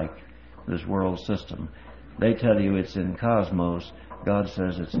 fashioned like this world system. They tell you it's in cosmos. God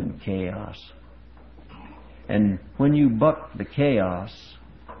says it's in chaos. And when you buck the chaos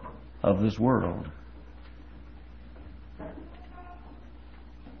of this world,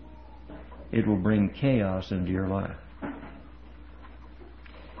 it will bring chaos into your life.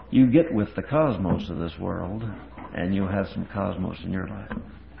 You get with the cosmos of this world, and you'll have some cosmos in your life.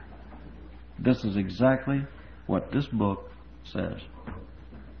 This is exactly what this book says.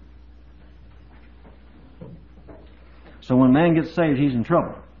 So when man gets saved, he's in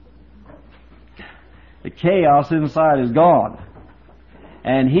trouble. The chaos inside is gone.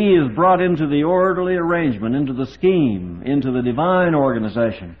 And he is brought into the orderly arrangement, into the scheme, into the divine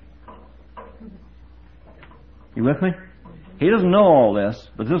organization. You with me? He doesn't know all this,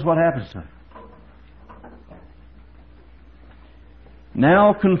 but this is what happens to him.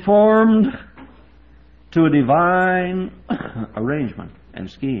 Now conformed to a divine arrangement and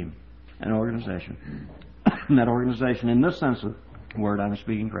scheme and organization. And that organization, in this sense of the word, I'm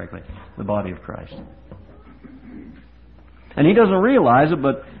speaking correctly, the body of Christ. And he doesn't realize it,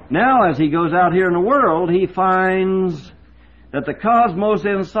 but now as he goes out here in the world, he finds that the cosmos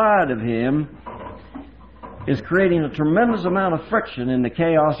inside of him is creating a tremendous amount of friction in the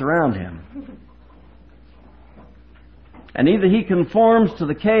chaos around him. And either he conforms to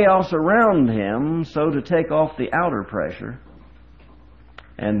the chaos around him so to take off the outer pressure,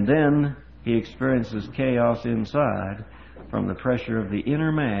 and then he experiences chaos inside from the pressure of the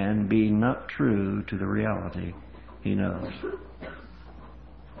inner man being not true to the reality he knows.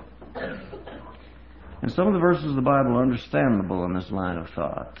 And some of the verses of the Bible are understandable in this line of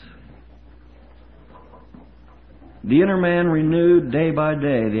thought. The inner man renewed day by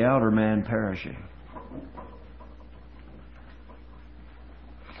day, the outer man perishing.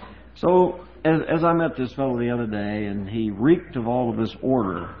 So, as I met this fellow the other day, and he reeked of all of this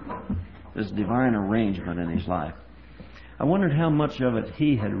order, this divine arrangement in his life, I wondered how much of it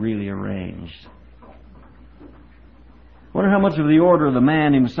he had really arranged. I wonder how much of the order the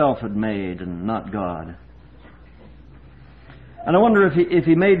man himself had made and not God. And I wonder if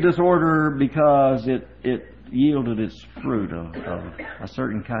he made this order because it yielded its fruit of a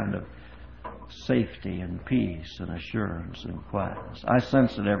certain kind of safety and peace and assurance and quietness. I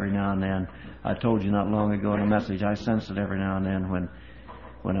sense it every now and then. I told you not long ago in a message, I sense it every now and then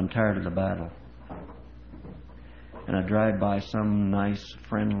when I'm tired of the battle. And I drive by some nice,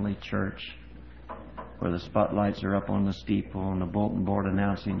 friendly church where the spotlights are up on the steeple and the bulletin board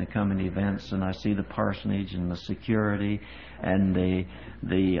announcing the coming events, and I see the parsonage and the security and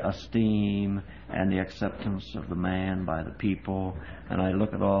the esteem and the acceptance of the man by the people, and I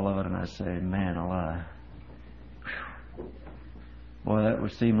look at all of it and I say, man alive. Boy, that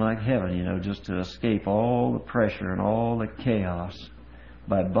would seem like heaven, just to escape all the pressure and all the chaos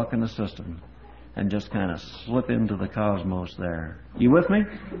by bucking the system and just kind of slip into the cosmos there. You with me?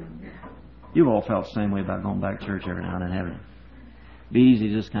 You've all felt the same way about going back to church every now and then, haven't you? Be easy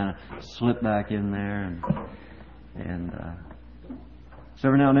to just kind of slip back in there, and so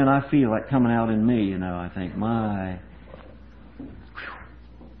every now and then I feel like coming out in me, I think, boy,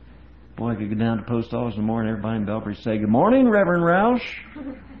 I could go down to the post office in the morning, everybody in Belfry say, "Good morning, Reverend Roush."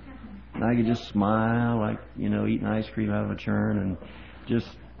 And I could just smile like, eating ice cream out of a churn, and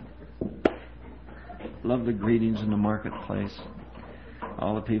just love the greetings in the marketplace.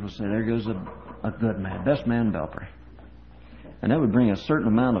 All the people say, there goes a good man, best man in Belfry. And that would bring a certain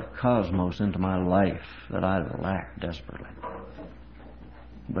amount of cosmos into my life that I lacked desperately.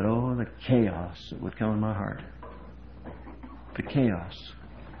 But oh, the chaos that would come in my heart. The chaos.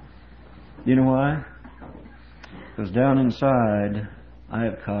 You know why? Because down inside, I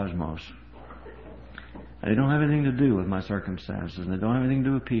have cosmos. And they don't have anything to do with my circumstances, and they don't have anything to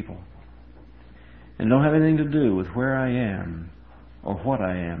do with people. And they don't have anything to do with where I am or what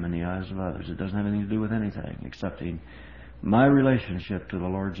I am in the eyes of others. It doesn't have anything to do with anything excepting my relationship to the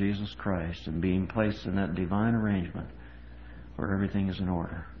Lord Jesus Christ and being placed in that divine arrangement where everything is in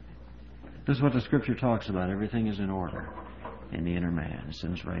order. This is what the Scripture talks about. Everything is in order in the inner man. It's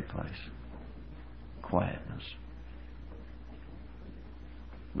in its right place. Quietness.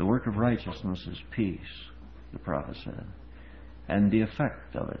 The work of righteousness is peace, the prophet said. And the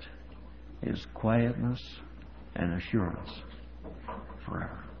effect of it is quietness and assurance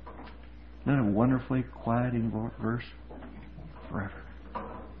forever. Isn't that a wonderfully quieting verse? Forever.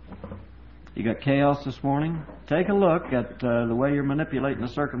 You got chaos this morning? Take a look at the way you're manipulating the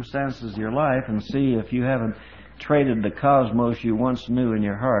circumstances of your life and see if you haven't traded the cosmos you once knew in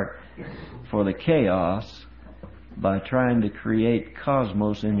your heart for the chaos by trying to create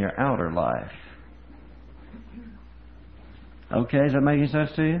cosmos in your outer life. Okay, is that making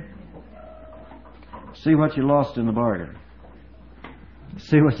sense to you? See what you lost in the bargain.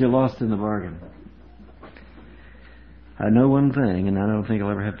 See what you lost in the bargain. I know one thing, and I don't think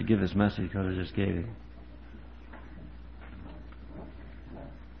I'll ever have to give this message because I just gave it.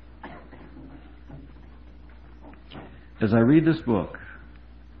 As I read this book,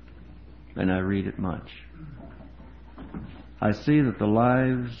 and I read it much, I see that the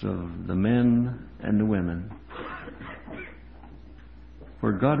lives of the men and the women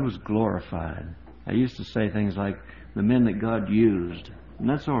where God was glorified. I used to say things like the men that God used, and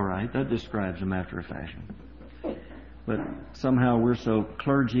that's all right. That describes them after a fashion. But somehow we're so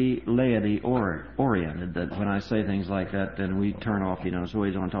clergy, laity oriented that when I say things like that, then we turn off, so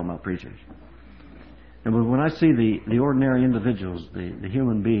we don't talk about preachers. And when I see the ordinary individuals, the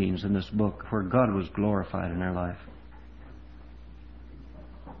human beings in this book where God was glorified in their life,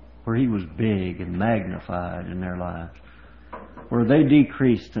 where He was big and magnified in their lives, where they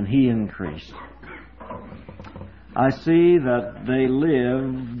decreased and He increased, I see that they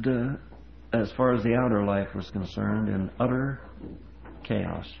lived, as far as the outer life was concerned, in utter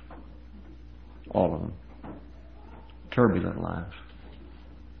chaos. All of them. Turbulent lives.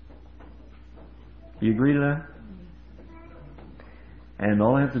 You agree to that? And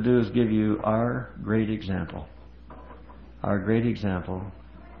all I have to do is give you our great example. Our great example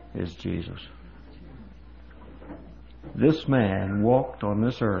is Jesus. This man walked on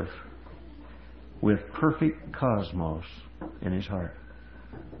this earth with perfect cosmos in his heart.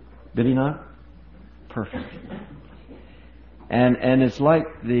 Did he not? Perfect. And it's like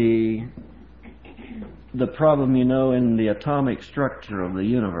the problem, in the atomic structure of the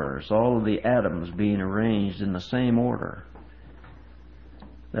universe, all of the atoms being arranged in the same order.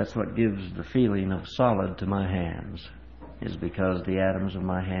 That's what gives the feeling of solid to my hands, is because the atoms of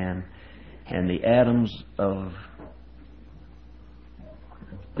my hand and the atoms of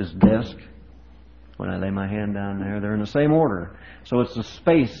this desk, when I lay my hand down there, they're in the same order. So it's the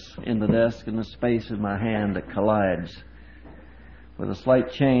space in the desk and the space in my hand that collides. With a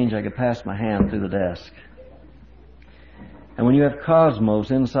slight change, I could pass my hand through the desk. And when you have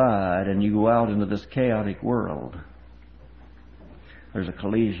cosmos inside and you go out into this chaotic world, there's a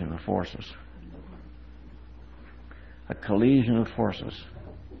collision of forces. A collision of forces.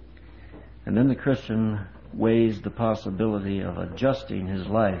 And then the Christian weighs the possibility of adjusting his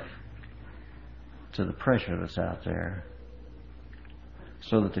life to the pressure that's out there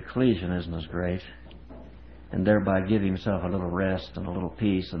so that the collision isn't as great, and thereby give himself a little rest and a little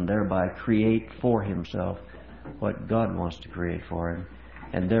peace, and thereby create for himself what God wants to create for him,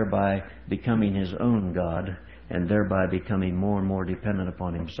 and thereby becoming his own God, and thereby becoming more and more dependent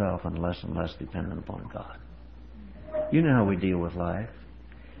upon himself and less dependent upon God. You know how we deal with life.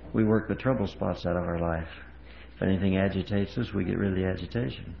 We work the trouble spots out of our life. If anything agitates us, we get rid of the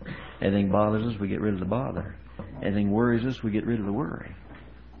agitation. Anything bothers us, we get rid of the bother. Anything worries us, we get rid of the worry.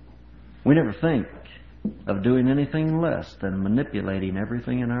 We never think of doing anything less than manipulating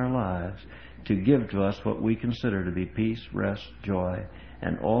everything in our lives to give to us what we consider to be peace, rest, joy,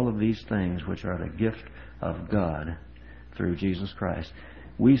 and all of these things which are the gift of God through Jesus Christ.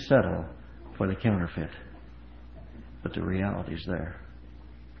 We settle for the counterfeit, but the reality's there.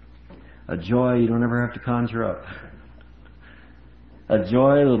 A joy you don't ever have to conjure up. A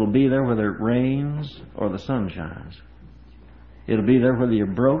joy that'll be there whether it rains or the sun shines. It'll be there whether you're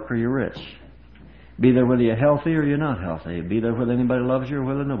broke or you're rich. Be there whether you're healthy or you're not healthy. Be there whether anybody loves you or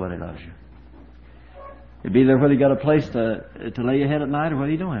whether nobody loves you. It'll be there whether you got a place to lay your head at night or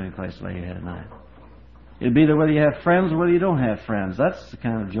whether you don't have any place to lay your head at night. It'll be there whether you have friends or whether you don't have friends. That's the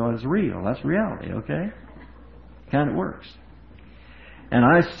kind of joy that's real. That's reality, okay? The kind that works. And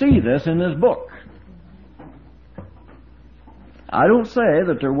I see this in this book. I don't say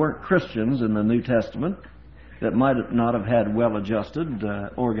that there weren't Christians in the New Testament that might not have had well-adjusted,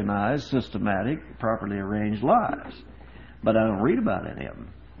 organized, systematic, properly arranged lives. But I don't read about any of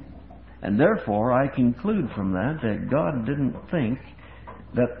them. And therefore, I conclude from that God didn't think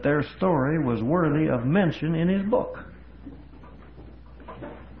that their story was worthy of mention in His book.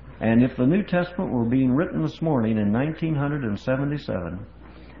 And if the New Testament were being written this morning in 1977,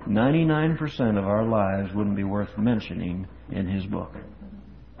 99% of our lives wouldn't be worth mentioning in His book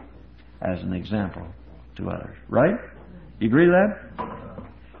as an example to others. Right? You agree with that?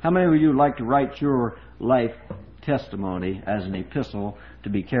 How many of you would like to write your life testimony as an epistle to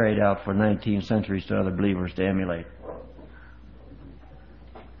be carried out for 19 centuries to other believers to emulate?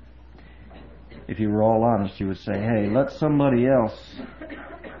 If you were all honest, you would say, hey, let somebody else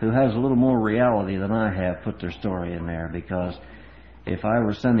who has a little more reality than I have put their story in there, because if I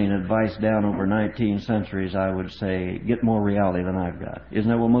were sending advice down over 19 centuries, I would say, get more reality than I've got. Isn't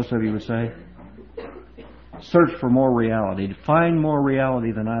that what most of you would say? Search for more reality. Find more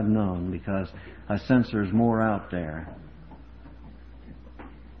reality than I've known, because I sense there's more out there.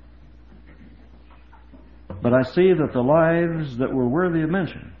 But I see that the lives that were worthy of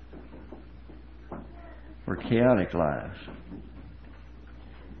mention were chaotic lives.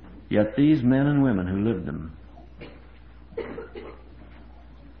 Yet these men and women who lived them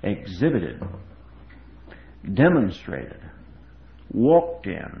exhibited, demonstrated, walked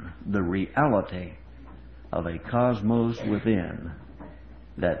in the reality of a cosmos within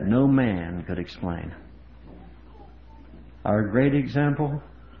that no man could explain. Our great example,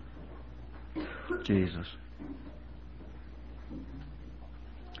 Jesus.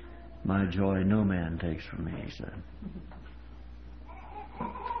 My joy no man takes from me, he said.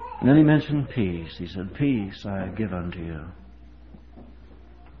 And then he mentioned peace. He said, peace I give unto you,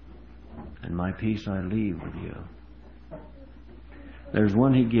 and my peace I leave with you. There's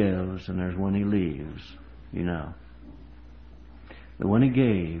one he gives and there's one he leaves, you know. The one he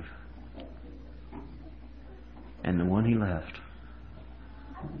gave and the one he left.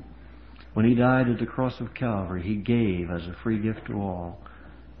 When he died at the cross of Calvary, he gave as a free gift to all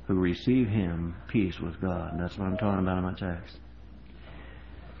who receive him peace with God. And that's what I'm talking about in my text.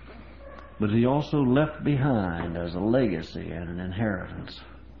 But he also left behind as a legacy and an inheritance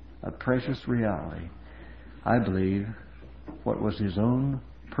a precious reality. I believe what was his own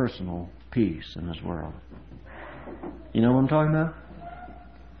personal peace in this world. You know what I'm talking about?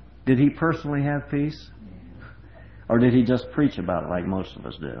 Did he personally have peace? Or did he just preach about it like most of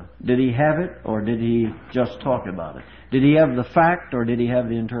us do? Did he have it or did he just talk about it? Did he have the fact or did he have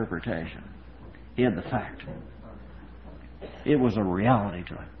the interpretation? He had the fact. It was a reality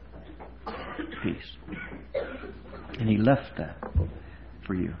to him. Peace. And he left that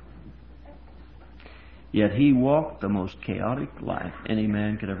for you. Yet he walked the most chaotic life any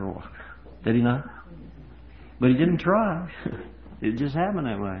man could ever walk. Did he not? But he didn't try. It just happened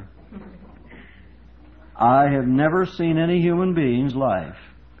that way. I have never seen any human being's life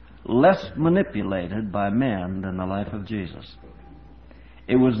less manipulated by men than the life of Jesus.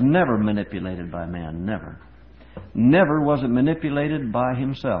 It was never manipulated by man, never. Never was it manipulated by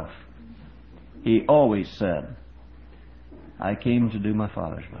himself. He always said, I came to do my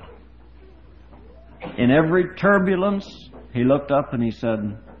Father's will. In every turbulence, he looked up and he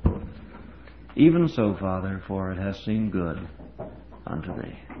said, even so, Father, for it has seemed good unto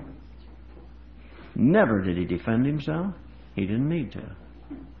thee. Never did he defend himself. He didn't need to.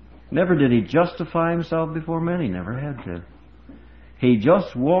 Never did he justify himself before men. He never had to. He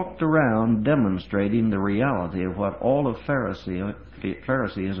just walked around demonstrating the reality of what all of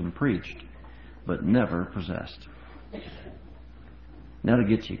Phariseeism preached, but never possessed. That'll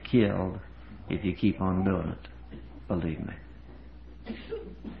get you killed if you keep on doing it. Believe me.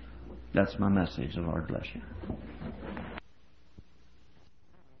 That's my message. The Lord bless you.